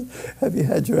guy says, "Have you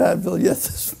had your Advil yet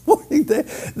this morning?"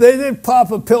 They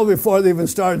pop a pill before they even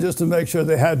started, just to make sure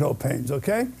they had no pains,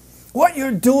 okay? What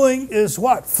you're doing is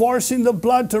what? Forcing the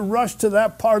blood to rush to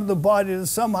that part of the body to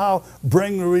somehow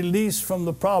bring a release from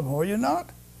the problem, or you're not.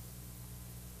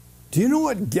 Do you know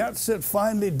what gets it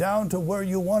finally down to where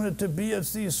you want it to be?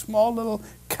 It's these small little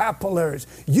capillaries.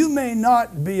 You may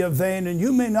not be a vein and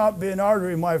you may not be an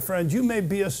artery, my friends. You may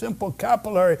be a simple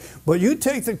capillary, but you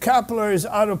take the capillaries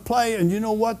out of play and you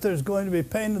know what? There's going to be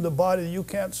pain in the body that you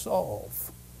can't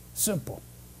solve. Simple.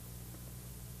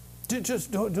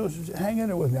 Just hang in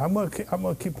there with me. I'm going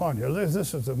to keep on here.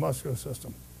 This is the muscular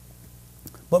system.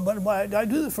 But I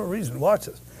do this for a reason. Watch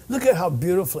this. Look at how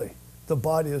beautifully the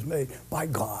body is made by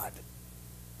God.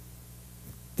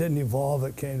 Didn't evolve,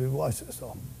 it came to watch this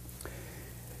though.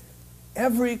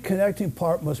 Every connecting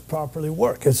part must properly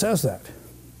work. It says that.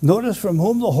 Notice from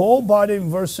whom the whole body, in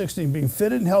verse 16, being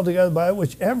fitted and held together by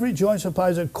which every joint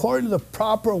supplies according to the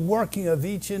proper working of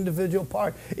each individual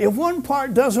part. If one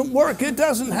part doesn't work, it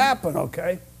doesn't happen,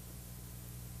 okay?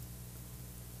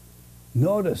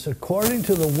 Notice, according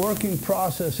to the working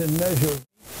process and measure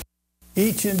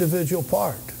each individual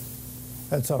part.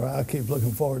 That's all right, I'll keep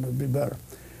looking forward, it'll be better.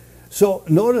 So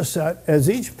notice that as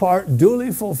each part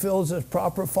duly fulfills its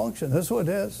proper function. That's what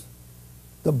it is.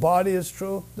 The body is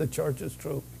true, the church is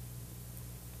true.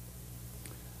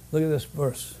 Look at this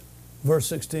verse. Verse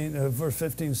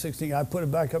 15, 16. I put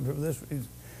it back up for this reason.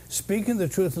 Speaking the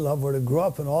truth in love, we're to grow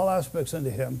up in all aspects unto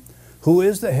him, who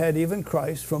is the head, even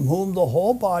Christ, from whom the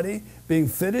whole body, being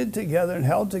fitted together and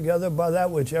held together by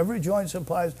that which every joint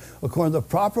supplies, according to the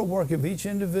proper work of each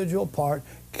individual part,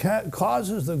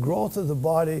 causes the growth of the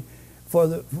body for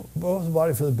the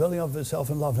building up of itself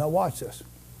in love. Now watch this.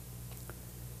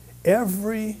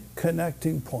 Every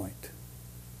connecting point,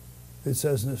 it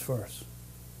says in this verse.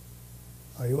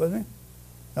 Are you with me?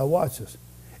 Now watch this.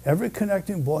 Every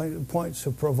connecting point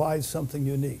should provide something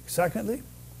unique. Secondly,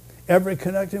 every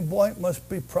connecting point must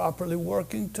be properly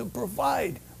working to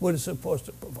provide what it's supposed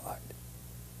to provide.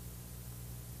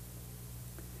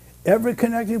 Every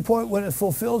connecting point, when it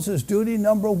fulfills its duty,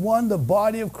 number one, the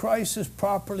body of Christ is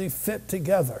properly fit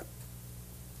together.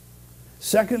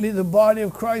 Secondly, the body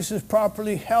of Christ is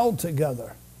properly held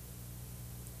together.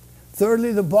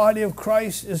 Thirdly, the body of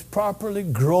Christ is properly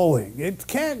growing. It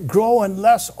can't grow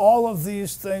unless all of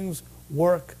these things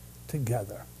work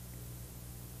together.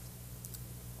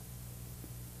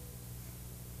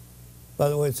 By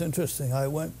the way, it's interesting.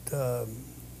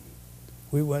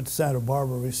 We went to Santa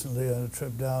Barbara recently on a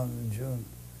trip down in June.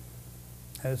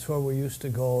 And it's where we used to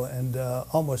go. And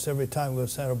almost every time we go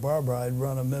to Santa Barbara, I'd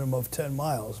run a minimum of 10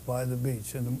 miles by the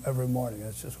beach every morning.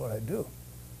 That's just what I do.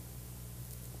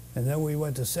 And then we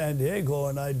went to San Diego,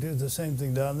 and I'd do the same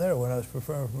thing down there. When I was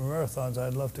preparing for marathons,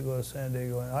 I'd love to go to San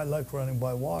Diego. And I like running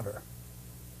by water.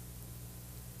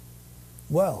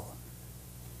 Well,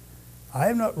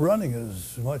 I'm not running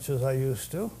as much as I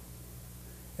used to.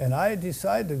 And I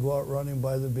decided to go out running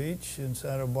by the beach in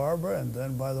Santa Barbara and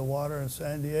then by the water in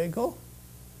San Diego.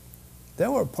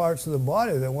 There were parts of the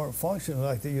body that weren't functioning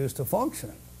like they used to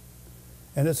function.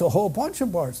 And it's a whole bunch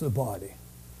of parts of the body.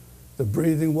 The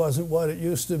breathing wasn't what it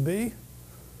used to be.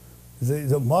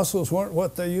 The muscles weren't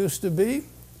what they used to be.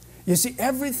 You see,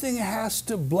 everything has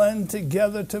to blend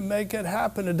together to make it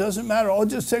happen. It doesn't matter. I'll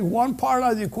just take one part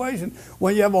out of the equation.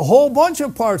 When you have a whole bunch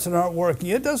of parts that aren't working,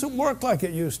 it doesn't work like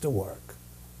it used to work.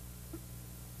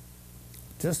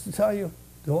 Just to tell you,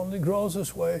 it only grows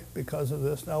this way because of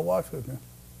this. Now watch with me.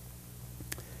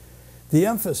 The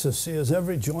emphasis, see, is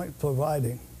every joint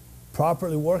providing,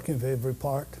 properly working for every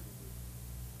part.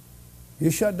 You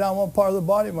shut down one part of the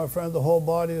body, my friend, the whole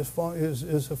body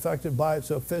is affected by it,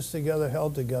 so it fits together,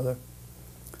 held together.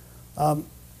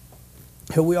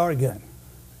 Here we are again.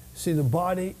 See, the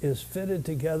body is fitted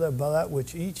together by that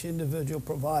which each individual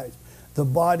provides. The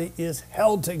body is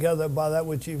held together by that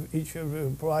which each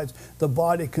individual provides. The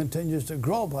body continues to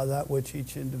grow by that which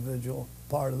each individual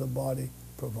part of the body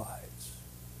provides.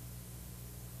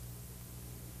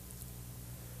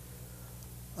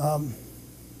 I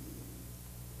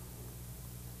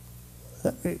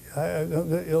got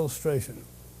an illustration.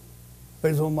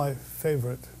 He's one of my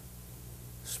favorite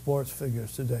sports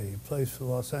figures today. He plays for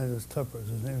the Los Angeles Clippers.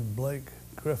 His name is Blake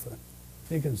Griffin.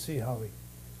 You can see how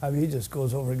he just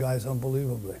goes over guys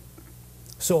unbelievably.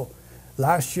 So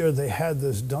last year they had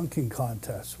this dunking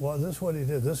contest. Well, this is what he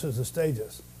did. This is the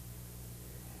stages.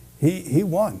 He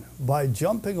won by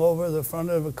jumping over the front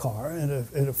of a car, and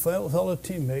a fellow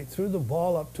teammate threw the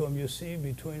ball up to him, you see,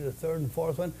 between the third and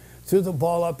fourth one. Threw the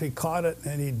ball up, he caught it,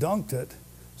 and he dunked it.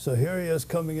 So here he is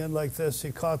coming in like this.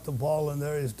 He caught the ball, and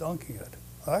there he's dunking it.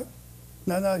 All right?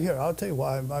 Now, here, I'll tell you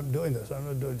why I'm doing this. I'm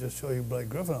not doing just show you Blake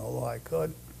Griffin, although I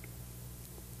could.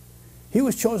 He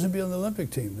was chosen to be on the Olympic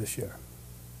team this year.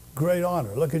 Great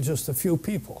honor. Look at just a few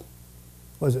people.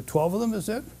 Was it 12 of them, is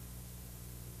it?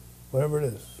 Whatever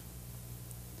it is.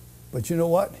 But you know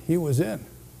what? He was in.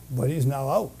 but he's now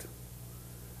out.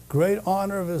 Great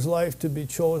honor of his life to be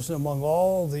chosen among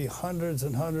all the hundreds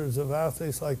and hundreds of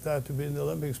athletes like that to be in the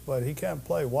Olympics, but he can't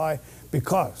play. Why?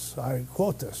 Because, I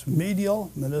quote this,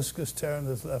 medial meniscus tear in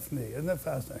his left knee. Isn't that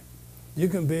fascinating? You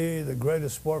can be the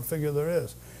greatest sport figure there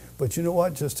is, but you know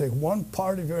what? Just take one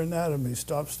part of your anatomy,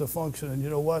 stops to function, and you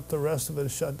know what? The rest of it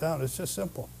is shut down. It's just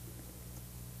simple.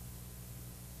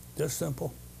 Just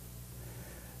simple.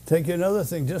 Take another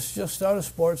thing, just out of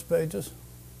sports pages.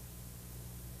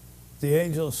 The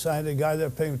Angels signed a guy, they're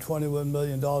paying $21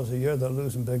 million a year. They're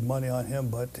losing big money on him,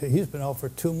 but he's been out for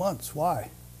 2 months.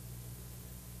 Why?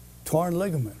 Torn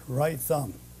ligament, right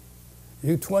thumb.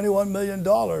 You $21 million,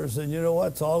 and you know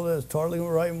what? It's all it is, torn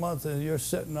ligament right month, and you're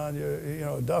sitting on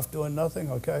your duff doing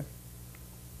nothing, okay?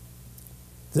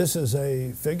 This is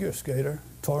a figure skater,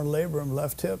 torn labrum,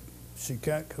 left hip. She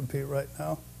can't compete right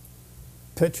now.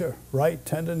 Pitcher, right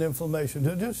tendon inflammation.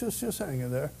 Just hang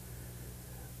in there.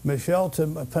 Michelle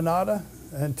Pineda,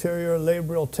 anterior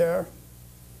labral tear.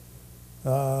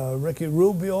 Ricky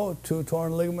Rubio, 2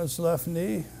 torn ligaments, left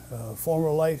knee.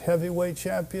 Former light heavyweight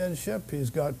championship.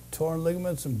 He's got torn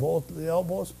ligaments in both the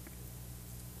elbows.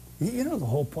 You know the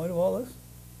whole point of all this?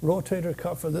 Rotator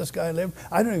cuff for this guy.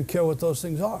 I don't even care what those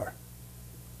things are.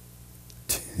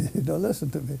 Listen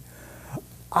to me.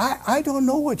 I don't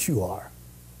know what you are.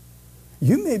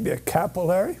 You may be a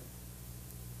capillary.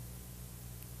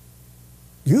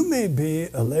 You may be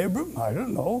a labrum, I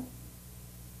don't know.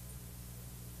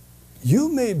 You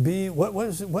may be, what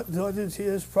is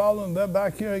his problem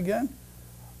back here again?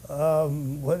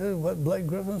 What Blake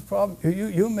Griffin's problem?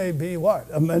 You may be what?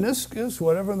 A meniscus,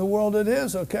 whatever in the world it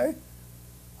is, okay?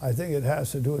 I think it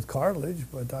has to do with cartilage,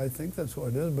 but I think that's what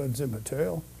it is, but it's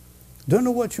immaterial. Don't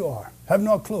know what you are, have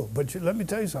no clue, but let me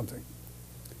tell you something.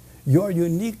 You're a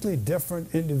uniquely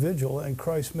different individual, and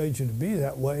Christ made you to be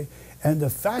that way. And the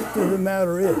fact of the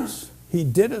matter is, he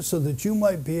did it so that you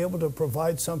might be able to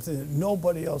provide something that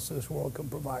nobody else in this world can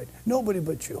provide. Nobody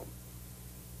but you.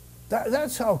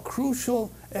 That's how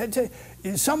crucial.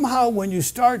 Somehow when you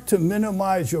start to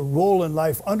minimize your role in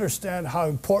life, understand how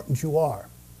important you are.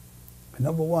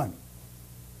 Number one,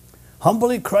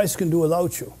 humbly, Christ can do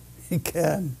without you. He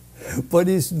can. But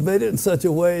he's made it in such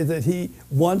a way that he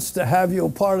wants to have you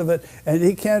a part of it, and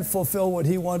he can't fulfill what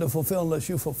he wanted to fulfill unless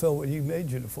you fulfill what he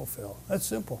made you to fulfill. That's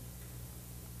simple.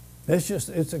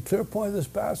 It's a clear point of this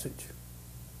passage.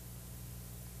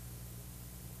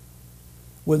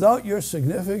 Without your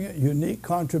significant, unique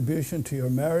contribution to your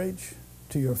marriage,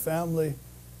 to your family,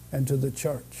 and to the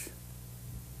church,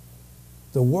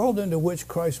 the world into which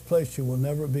Christ placed you will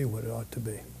never be what it ought to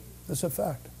be. That's a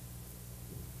fact.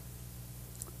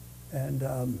 And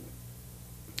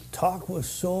talk with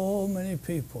so many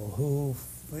people who,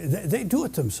 they do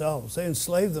it themselves. They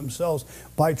enslave themselves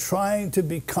by trying to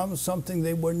become something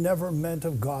they were never meant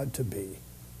of God to be.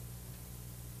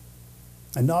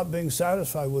 And not being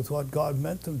satisfied with what God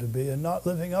meant them to be and not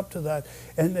living up to that.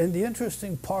 And the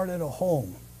interesting part in a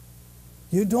home,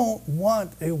 you don't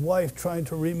want a wife trying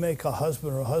to remake a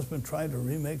husband or a husband trying to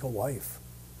remake a wife.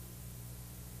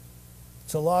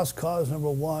 It's a lost cause,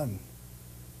 number one.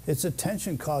 It's a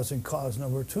tension-causing cause,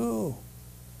 number two.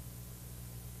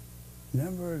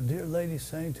 Remember a dear lady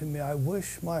saying to me, I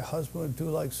wish my husband would do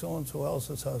like so-and-so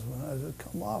else's husband. I said,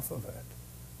 come off of it.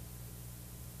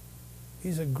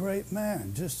 He's a great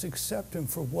man. Just accept him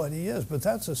for what he is. But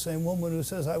that's the same woman who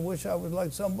says, I wish I was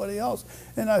like somebody else.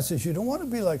 And I said, you don't want to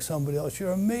be like somebody else.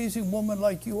 You're an amazing woman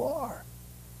like you are.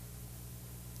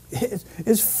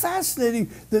 It's fascinating,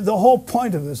 the whole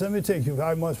point of this. Let me take you,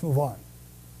 I must move on.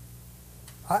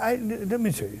 Let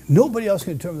me tell you, nobody else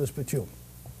can determine this but you.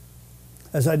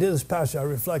 As I did this passage, I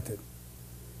reflected.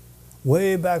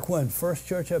 Way back when, first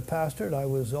church I pastored,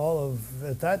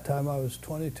 at that time I was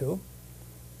 22.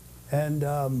 And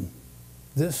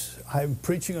I'm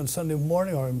preaching on Sunday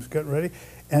morning, or I'm getting ready,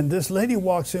 and this lady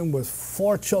walks in with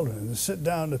 4 children and they sit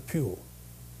down in the pew.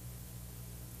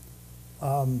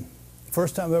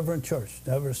 First time ever in church,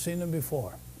 never seen them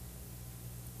before.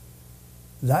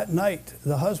 That night,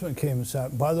 the husband came and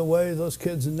sat. By the way, those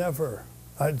kids never,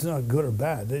 it's not good or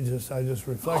bad, I just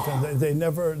reflect on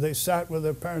it. They sat with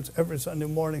their parents every Sunday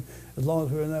morning as long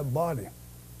as we were in that body.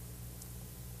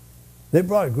 They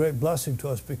brought a great blessing to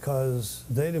us because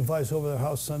they'd invite us over to their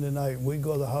house Sunday night. We'd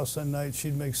go to the house Sunday night,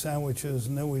 she'd make sandwiches,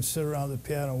 and then we'd sit around the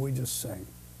piano and we'd just sing.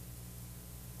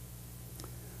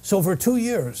 So for 2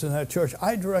 years in that church,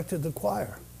 I directed the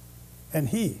choir, and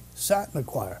he sat in the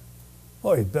choir.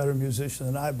 Oh, he's a better musician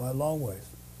than I by a long ways.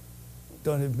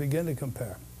 Don't even begin to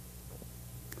compare.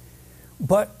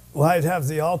 But Well, I'd have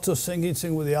the alto sing, he'd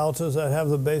sing with the altos. I'd have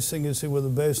the bass sing, he'd sing with the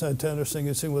bass. And I'd tenor sing,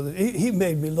 he'd sing with it. He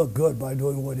made me look good by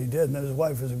doing what he did. And then his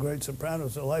wife was a great soprano,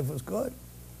 so life was good.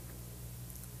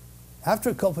 After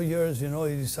a couple of years, he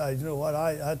decided, you know what,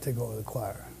 I'd take over the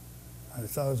choir. I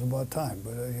thought it was about time,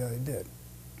 but yeah, he did.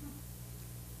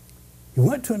 He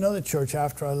went to another church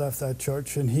after I left that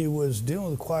church, and he was dealing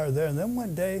with the choir there. And then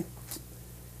one day,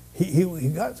 he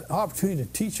got an opportunity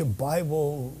to teach a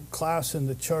Bible class in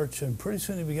the church, and pretty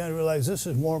soon he began to realize this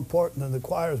is more important than the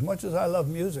choir. As much as I love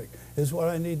music, is what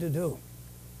I need to do.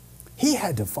 He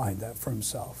had to find that for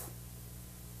himself.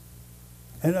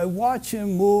 And I watch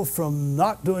him move from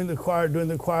not doing the choir,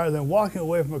 then walking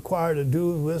away from the choir to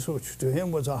do this, which to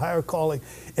him was a higher calling.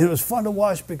 And it was fun to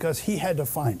watch because he had to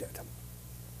find it.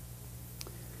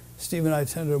 Steve and I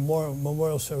attended a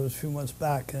memorial service a few months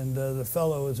back, and the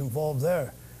fellow was involved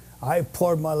there. I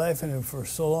poured my life in him for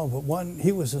so long, but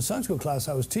he was in Sunday school class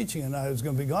I was teaching, and I was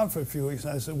going to be gone for a few weeks,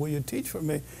 and I said, will you teach for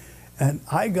me? And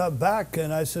I got back,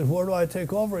 and I said, where do I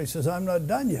take over? He says, I'm not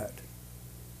done yet.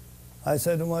 I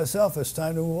said to myself, it's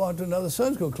time to move on to another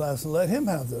Sunday school class and let him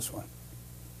have this one.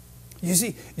 You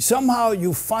see, somehow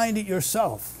you find it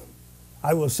yourself.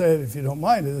 I will say it if you don't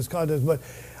mind in this context, but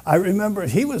I remember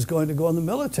he was going to go in the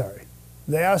military.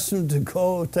 They asked him to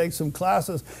go take some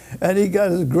classes, and he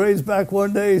got his grades back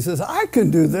one day. He says, I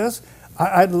can do this.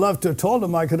 I'd love to have told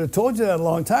him I could have told you that a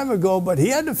long time ago, but he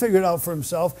had to figure it out for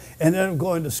himself and ended up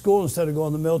going to school instead of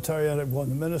going to the military, ended up going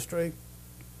to ministry.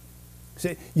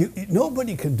 See,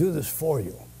 nobody can do this for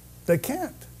you. They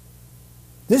can't.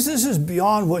 This is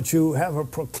beyond what you have a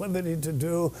proclivity to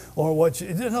do or what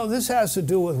this has to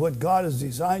do with what God has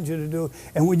designed you to do.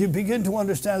 And when you begin to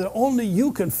understand that only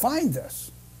you can find this,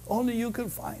 only you can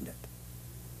find it.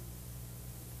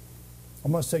 I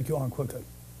must take you on quickly.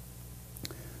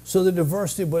 So the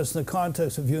diversity, but it's in the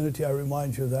context of unity, I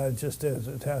remind you that it just is.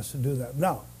 It has to do that.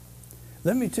 Now,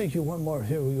 let me take you one more.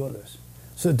 Here we go this.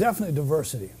 So definitely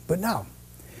diversity. But now,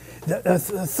 the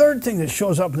third thing that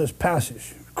shows up in this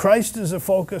passage, Christ is a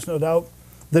focus, no doubt.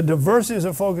 The diversity is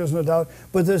a focus, no doubt.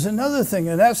 But there's another thing,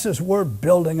 and that's this word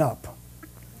building up.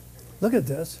 Look at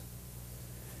this.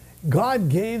 Christ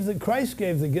gave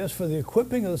the gifts for the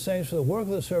equipping of the saints, for the work of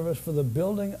the service, for the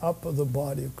building up of the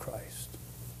body of Christ.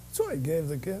 That's why he gave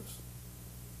the gifts.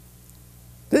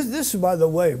 This, by the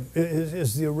way,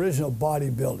 is the original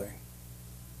bodybuilding.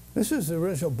 This is the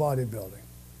original bodybuilding.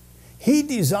 He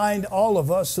designed all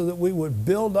of us so that we would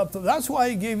build up. That's why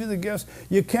he gave you the gifts.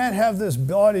 You can't have this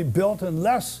body built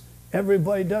unless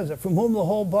everybody does it. From whom the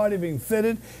whole body being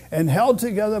fitted and held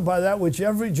together by that which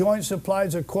every joint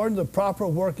supplies according to the proper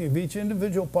working of each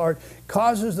individual part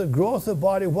causes the growth of the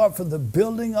body, what? For the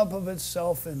building up of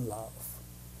itself in love.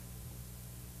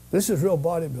 This is real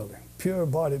bodybuilding, pure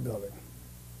bodybuilding.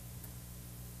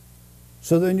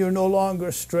 So then you're no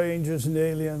longer strangers and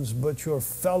aliens, but you're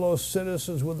fellow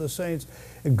citizens with the saints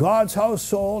in God's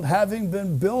household, having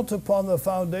been built upon the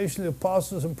foundation of the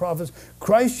apostles and prophets,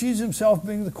 Christ Jesus himself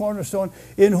being the cornerstone,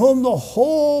 in whom the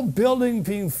whole building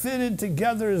being fitted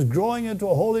together is growing into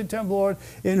a holy temple, Lord,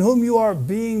 in whom you are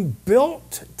being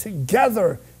built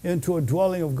together into a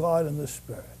dwelling of God in the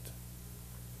Spirit.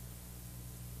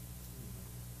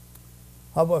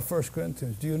 How about 1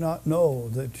 Corinthians? Do you not know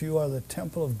that you are the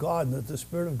temple of God and that the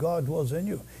Spirit of God dwells in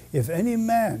you? If any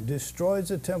man destroys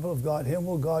the temple of God, him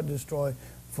will God destroy,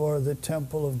 for the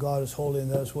temple of God is holy, and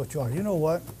that is what you are. You know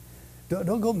what?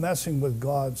 Don't go messing with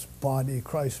God's body,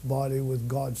 Christ's body, with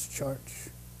God's church.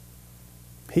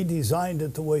 He designed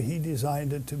it the way he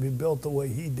designed it to be built the way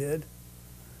he did.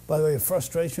 By the way, a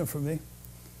frustration for me.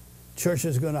 Church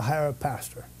is going to hire a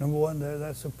pastor. Number one,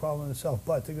 that's a problem in itself,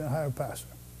 but they're going to hire a pastor.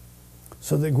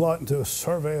 So they go out and do a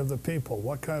survey of the people.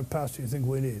 What kind of pastor do you think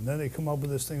we need? And then they come up with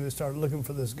this thing. They start looking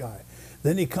for this guy.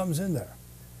 Then he comes in there.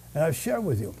 And I've shared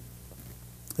with you.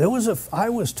 I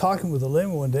was talking with a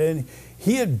layman one day, and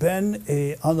he had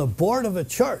been on the board of a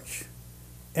church.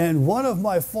 And one of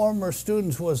my former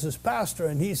students was his pastor,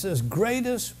 and he says,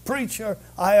 greatest preacher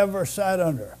I ever sat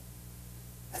under.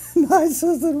 And I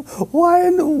said, why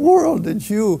in the world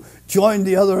did you join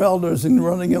the other elders in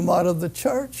running him out of the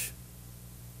church?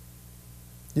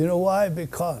 You know why?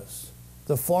 Because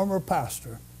the former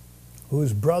pastor,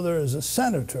 whose brother is a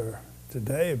senator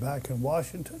today back in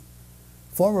Washington,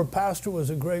 former pastor was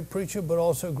a great preacher but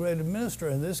also a great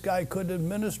administrator. And this guy couldn't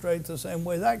administrate the same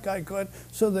way that guy could,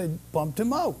 so they bumped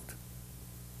him out.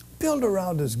 Build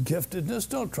around his giftedness.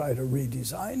 Don't try to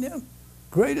redesign him.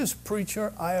 Greatest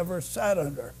preacher I ever sat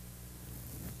under.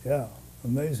 Yeah,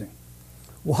 amazing.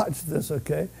 Watch this,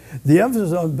 okay? The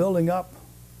emphasis on building up.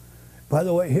 By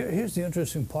the way, here's the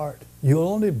interesting part. You'll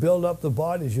only build up the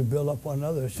body as you build up one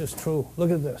another. It's just true.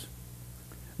 Look at this.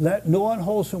 Let no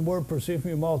unwholesome word proceed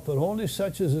from your mouth, but only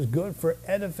such as is good for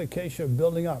edification or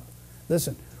building up.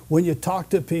 Listen, when you talk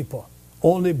to people,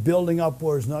 only building up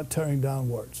words, not tearing down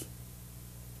words.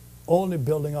 Only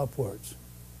building up words.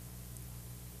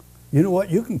 You know what?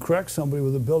 You can correct somebody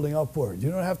with a building up word.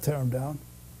 You don't have to tear them down.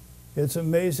 It's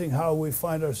amazing how we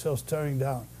find ourselves tearing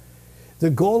down. The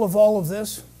goal of all of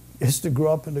this is to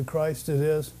grow up into Christ. It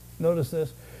is. Notice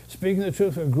this. Speaking the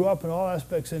truth, we grew up in all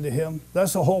aspects into Him.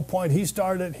 That's the whole point. He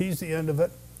started, He's the end of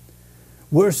it.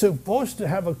 We're supposed to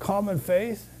have a common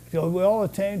faith. We all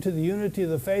attain to the unity of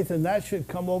the faith, and that should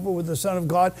come over with the Son of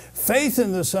God. Faith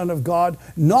in the Son of God,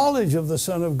 knowledge of the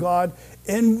Son of God,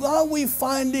 and while we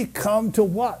finally come to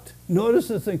what? Notice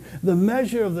the thing, the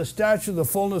measure of the stature of the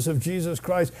fullness of Jesus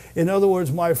Christ. In other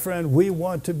words, my friend, we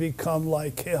want to become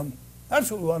like Him.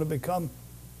 That's what we want to become.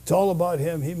 It's all about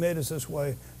Him. He made us this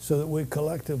way so that we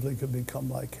collectively could become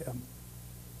like Him.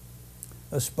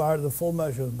 Aspire to the full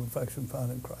measure of the perfection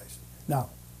found in Christ. Now,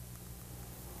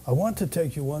 I want to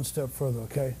take you one step further,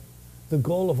 okay? The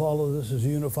goal of all of this is a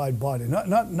unified body. Not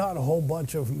a whole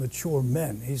bunch of mature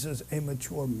men. He says a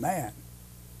mature man.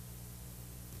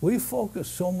 We focus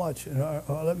so much,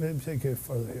 let me take you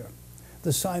further here.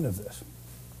 The sign of this.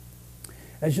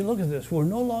 As you look at this, we're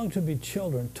no longer to be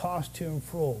children tossed to and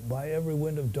fro by every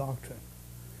wind of doctrine.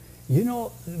 You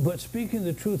know, but speaking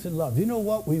the truth in love, you know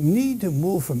what? We need to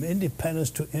move from independence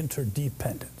to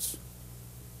interdependence.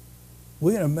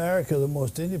 We in America are the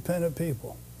most independent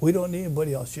people. We don't need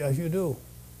anybody else. Yes, you do.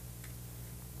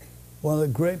 One of the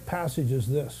great passages is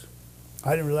this.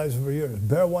 I didn't realize it for years.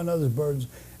 Bear one another's burdens,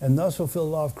 and thus fulfill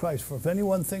the law of Christ. For if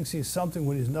anyone thinks he's something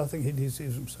when he's nothing, he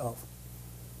deceives himself.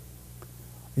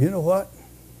 You know what?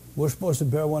 We're supposed to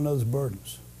bear one another's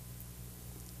burdens.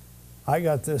 I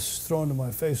got this thrown in my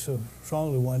face so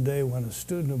strongly one day when a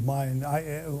student of mine,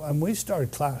 when we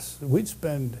started class, we'd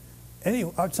spend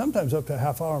sometimes up to a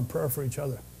half hour in prayer for each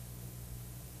other.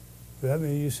 I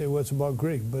mean, you say, well, it's about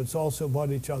Greek, but it's also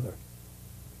about each other.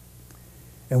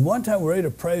 And one time we're ready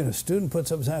to pray, and a student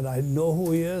puts up his hand. I know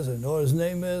who he is. I know what his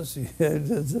name is.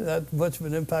 It's that much of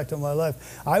an impact on my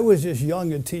life. I was just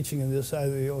young and teaching on this side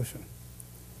of the ocean.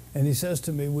 And he says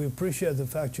to me, we appreciate the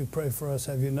fact you pray for us.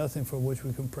 Have you nothing for which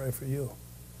we can pray for you?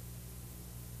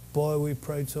 Boy, we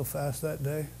prayed so fast that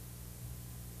day.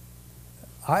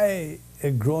 I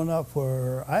had grown up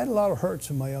where I had a lot of hurts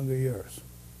in my younger years.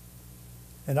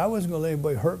 And I wasn't going to let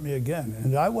anybody hurt me again.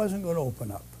 And I wasn't going to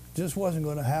open up. It just wasn't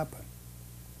going to happen.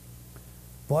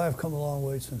 Boy, I've come a long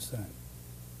way since then.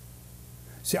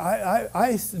 See,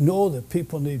 I know that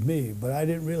people need me, but I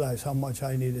didn't realize how much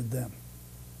I needed them.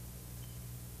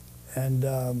 And,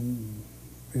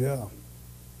 yeah.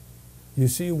 You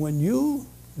see, when you,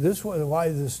 this is why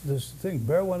this thing,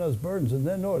 bear one of those burdens, and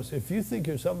then notice, if you think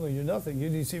you're something and you're nothing, you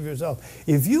deceive yourself.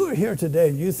 If you are here today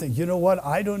and you think, you know what,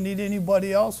 I don't need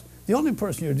anybody else, the only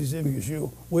person you're deceiving is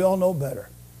you. We all know better.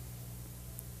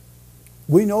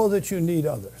 We know that you need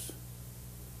others.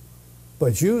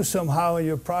 But you somehow in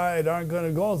your pride aren't going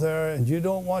to go there, and you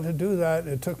don't want to do that.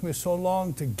 It took me so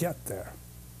long to get there.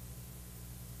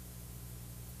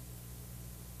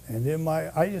 And in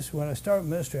when I started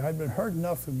ministry, I'd been hurt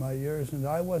enough in my years, and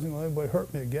I wasn't going to let anybody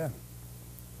hurt me again.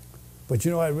 But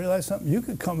you know, I realized something. You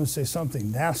could come and say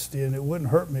something nasty, and it wouldn't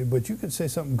hurt me, but you could say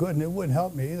something good, and it wouldn't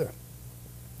help me either.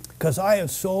 Because I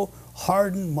had so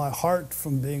hardened my heart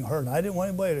from being hurt. I didn't want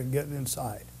anybody to get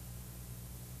inside.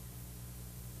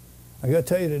 I got to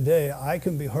tell you today, I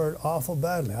can be hurt awful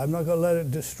badly. I'm not going to let it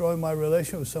destroy my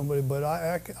relationship with somebody, but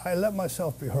I let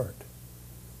myself be hurt.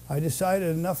 I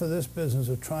decided enough of this business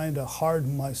of trying to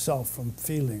harden myself from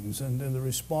feelings and the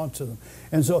response to them.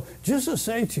 And so just to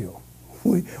say to you,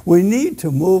 we need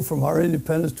to move from our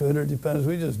independence to interdependence.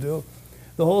 We just do.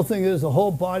 The whole thing is the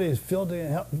whole body is fit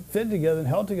together and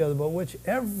held together, by which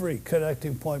every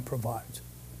connecting point provides.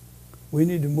 We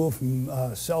need to move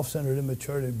from self-centered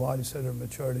immaturity to body-centered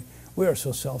maturity. We are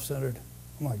so self-centered.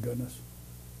 Oh my goodness.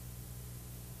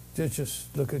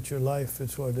 Just look at your life.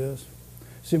 It's what it is.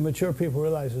 See, mature people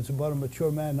realize it's about a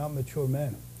mature man, not mature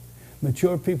men.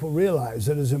 Mature people realize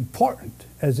that as important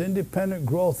as independent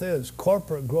growth is,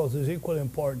 corporate growth is equally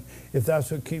important if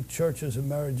that's what keeps churches and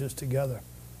marriages together.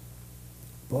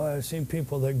 Boy, I've seen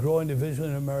people that grow individually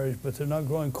in a marriage, but they're not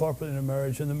growing corporately in a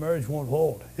marriage, and the marriage won't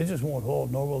hold. It just won't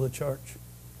hold, nor will the church.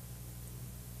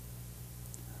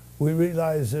 We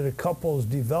realize that a couple's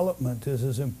development is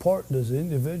as important as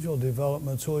individual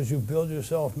development, so as you build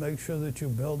yourself, make sure that you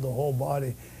build the whole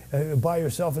body. By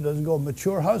yourself, it doesn't go. A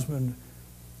mature husband,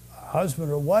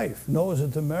 husband or wife knows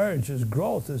that the marriage's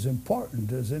growth is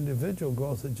important as individual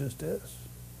growth. It just is.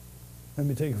 Let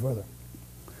me take it further.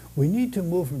 We need to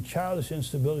move from childish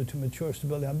instability to mature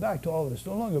stability. I'm back to all of this.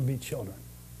 No longer be children.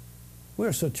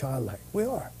 We're so childlike. We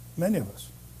are, many of us.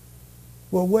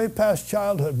 We're way past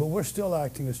childhood, but we're still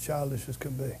acting as childish as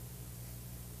can be.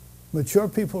 Mature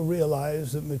people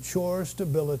realize that mature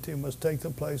stability must take the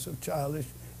place of childish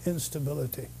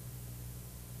instability.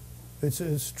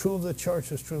 It's true of the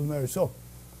church, it's true of marriage. So,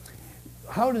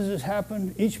 how does this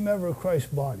happen? Each member of Christ's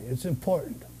body. It's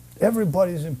important.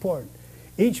 Everybody's important.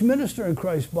 Each minister in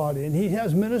Christ's body, and he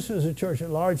has ministers at church at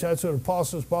large. That's what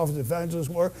apostles, prophets, evangelists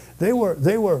were. They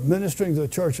were ministering to the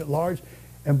church at large.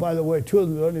 And by the way, two of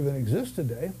them don't even exist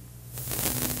today.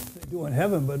 They do in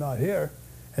heaven, but not here.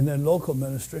 And then local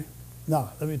ministry.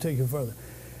 Now, let me take you further.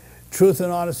 Truth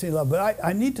and honesty and love. But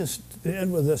I need to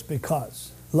end with this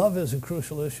because love is a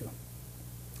crucial issue.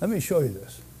 Let me show you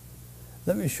this.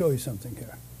 Let me show you something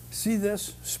here. See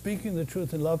this? Speaking the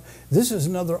truth in love. This is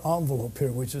another envelope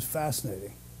here, which is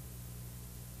fascinating.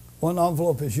 One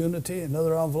envelope is unity,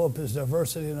 another envelope is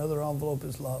diversity, another envelope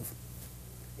is love.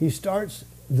 He starts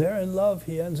there in love,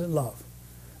 he ends in love.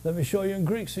 Let me show you in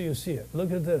Greek so you see it.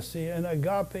 Look at this. See, en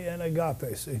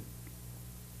agape, see?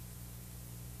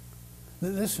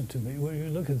 Listen to me.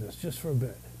 Look at this just for a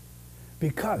bit.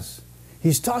 Because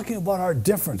he's talking about our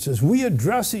differences. We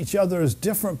address each other as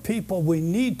different people. We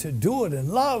need to do it in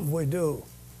love. We do.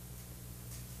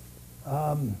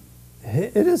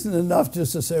 It isn't enough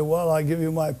just to say, well, I give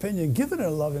you my opinion. Give it in a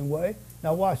loving way.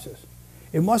 Now watch this.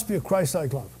 It must be a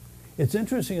Christ-like love. It's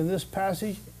interesting in this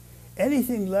passage,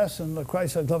 anything less than the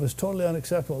Christ-like love is totally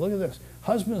unacceptable. Look at this.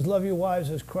 Husbands, love your wives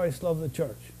as Christ loved the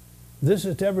church. This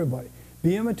is to everybody.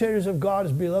 Be imitators of God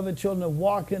as beloved children and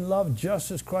walk in love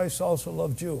just as Christ also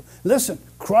loved you. Listen,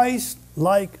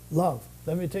 Christ-like love.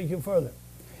 Let me take you further.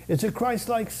 It's a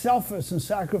Christ-like selfless and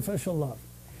sacrificial love.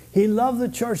 He loved the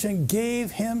church and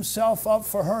gave himself up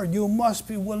for her. You must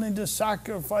be willing to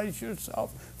sacrifice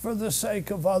yourself for the sake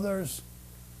of others.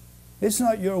 It's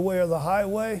not your way or the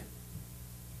highway.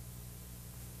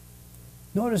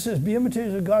 Notice this, be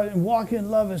imitators of God and walk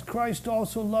in love as Christ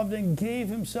also loved and gave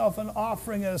himself an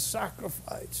offering and a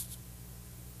sacrifice.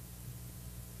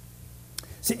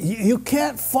 See, you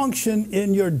can't function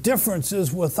in your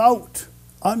differences without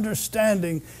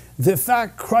understanding the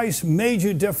fact Christ made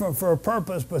you different for a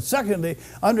purpose, but secondly,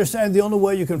 understand the only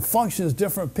way you can function as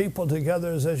different people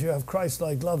together is as you have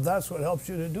Christ-like love. That's what helps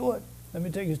you to do it. Let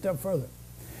me take you a step further.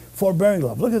 Forbearing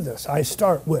love. Look at this. I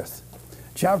start with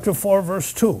chapter 4,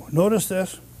 verse 2. Notice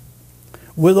this.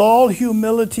 With all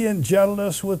humility and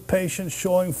gentleness, with patience,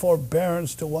 showing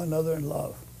forbearance to one another in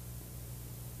love.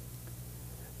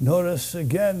 Notice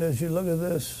again, as you look at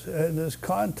this in this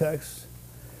context,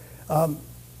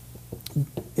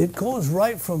 it goes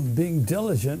right from being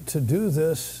diligent to do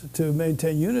this, to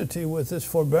maintain unity with this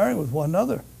forbearing with one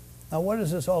another. Now, what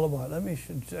is this all about? Let me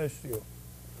suggest to you.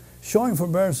 Showing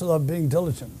forbearance to love, being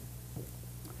diligent.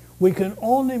 We can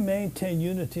only maintain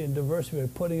unity and diversity by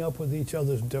putting up with each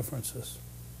other's differences.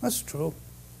 That's true.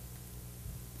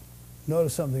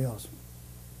 Notice something else.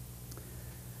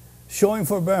 Showing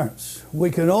forbearance. We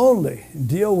can only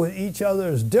deal with each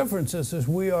other's differences as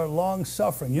we are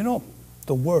long-suffering. You know,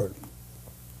 the word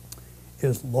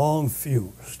is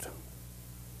long-fused.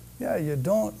 Yeah, you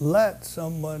don't let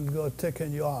someone go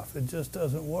ticking you off. It just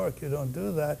doesn't work. You don't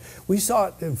do that. We saw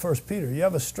it in 1 Peter. You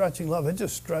have a stretching love. It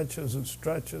just stretches and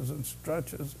stretches and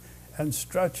stretches and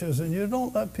stretches, and you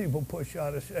don't let people push you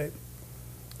out of shape.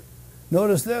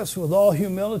 Notice this, with all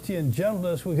humility and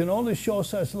gentleness, we can only show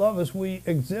such love as we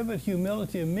exhibit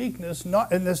humility and meekness,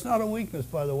 and it's not a weakness,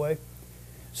 by the way.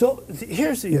 So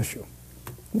here's the issue.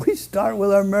 We start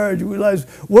with our marriage, we realize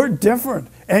we're different,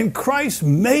 and Christ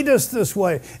made us this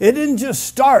way. It didn't just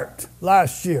start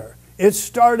last year. It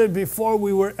started before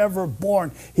we were ever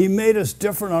born. He made us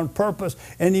different on purpose,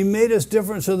 and he made us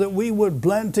different so that we would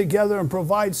blend together and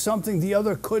provide something the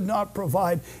other could not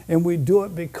provide, and we do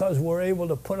it because we're able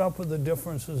to put up with the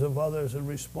differences of others and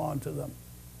respond to them.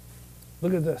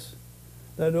 Look at this.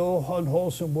 That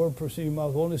unwholesome word proceeding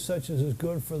mouth, only such as is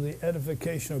good for the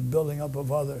edification or building up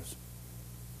of others.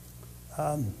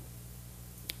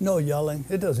 No yelling.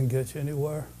 It doesn't get you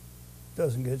anywhere. It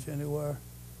doesn't get you anywhere.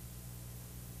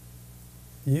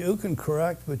 You can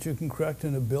correct, but you can correct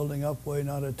in a building up way,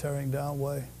 not a tearing down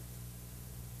way.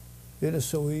 It is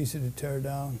so easy to tear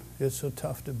down. It's so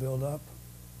tough to build up.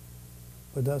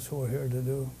 But that's what we're here to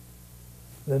do.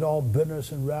 Let all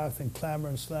bitterness and wrath and clamor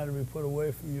and slander be put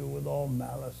away from you with all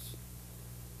malice.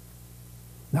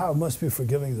 Now, it must be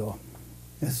forgiving, though.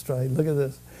 That's right. Look at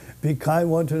this. Be kind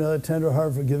one to another, tender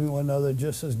heart, forgiving one another,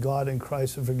 just as God in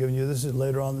Christ have forgiven you. This is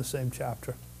later on in the same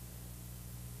chapter.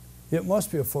 It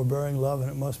must be a forbearing love, and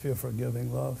it must be a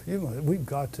forgiving love. We've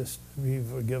got to be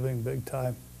forgiving big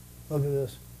time. Look at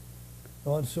this.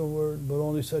 Not so word, but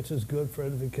only such as good for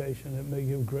edification. It may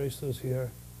give grace to us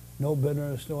here. No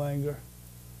bitterness, no anger,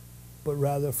 but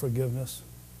rather forgiveness.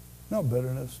 No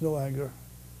bitterness, no anger.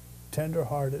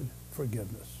 Tender-hearted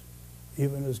forgiveness,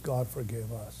 even as God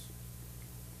forgave us.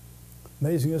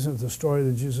 Amazing, isn't it, the story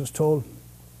that Jesus told?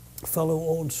 A fellow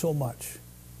who owned so much.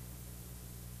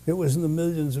 It was in the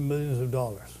millions and millions of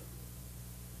dollars.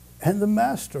 And the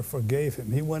master forgave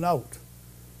him. He went out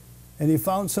and he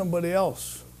found somebody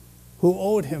else who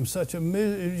owed him such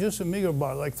just a meager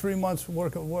bar, like 3 months'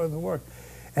 worth of work.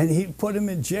 And he put him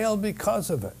in jail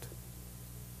because of it.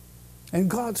 And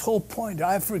God's whole point,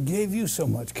 I forgave you so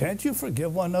much. Can't you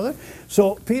forgive one another?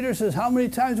 So Peter says, how many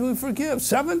times do we forgive?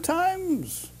 7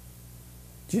 times.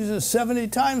 Jesus, 70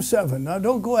 times 7. Now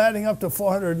don't go adding up to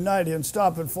 490 and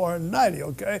stop at 490,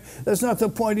 okay? That's not the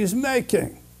point he's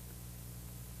making.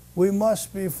 We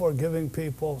must be forgiving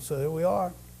people, so there we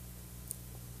are.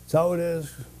 That's how it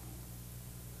is.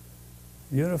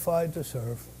 Unified to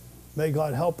serve. May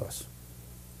God help us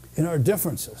in our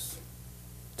differences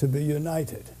to be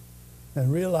united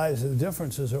and realize the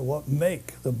differences are what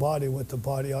make the body what the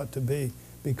body ought to be,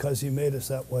 because he made us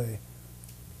that way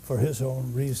for his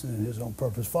own reason and his own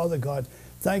purpose. Father God,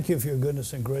 thank you for your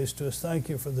goodness and grace to us. Thank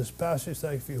you for this passage.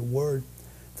 Thank you for your word.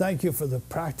 Thank you for the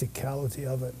practicality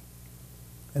of it.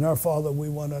 And our Father, we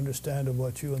want to understand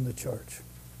about you and the church.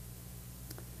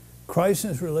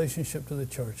 Christ's relationship to the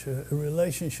church, a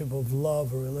relationship of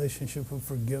love, a relationship of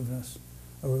forgiveness,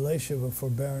 a relationship of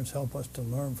forbearance. Help us to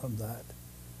learn from that.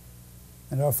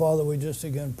 And our Father, we just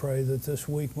again pray that this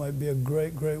week might be a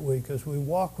great, great week as we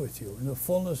walk with you in the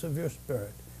fullness of your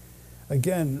Spirit.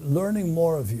 Again, learning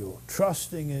more of you,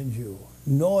 trusting in you,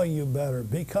 knowing you better,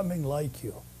 becoming like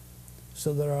you,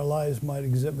 so that our lives might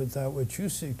exhibit that which you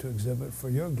seek to exhibit for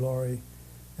your glory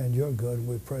and your good.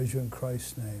 We praise you in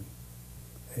Christ's name.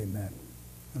 Amen.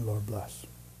 And Lord bless.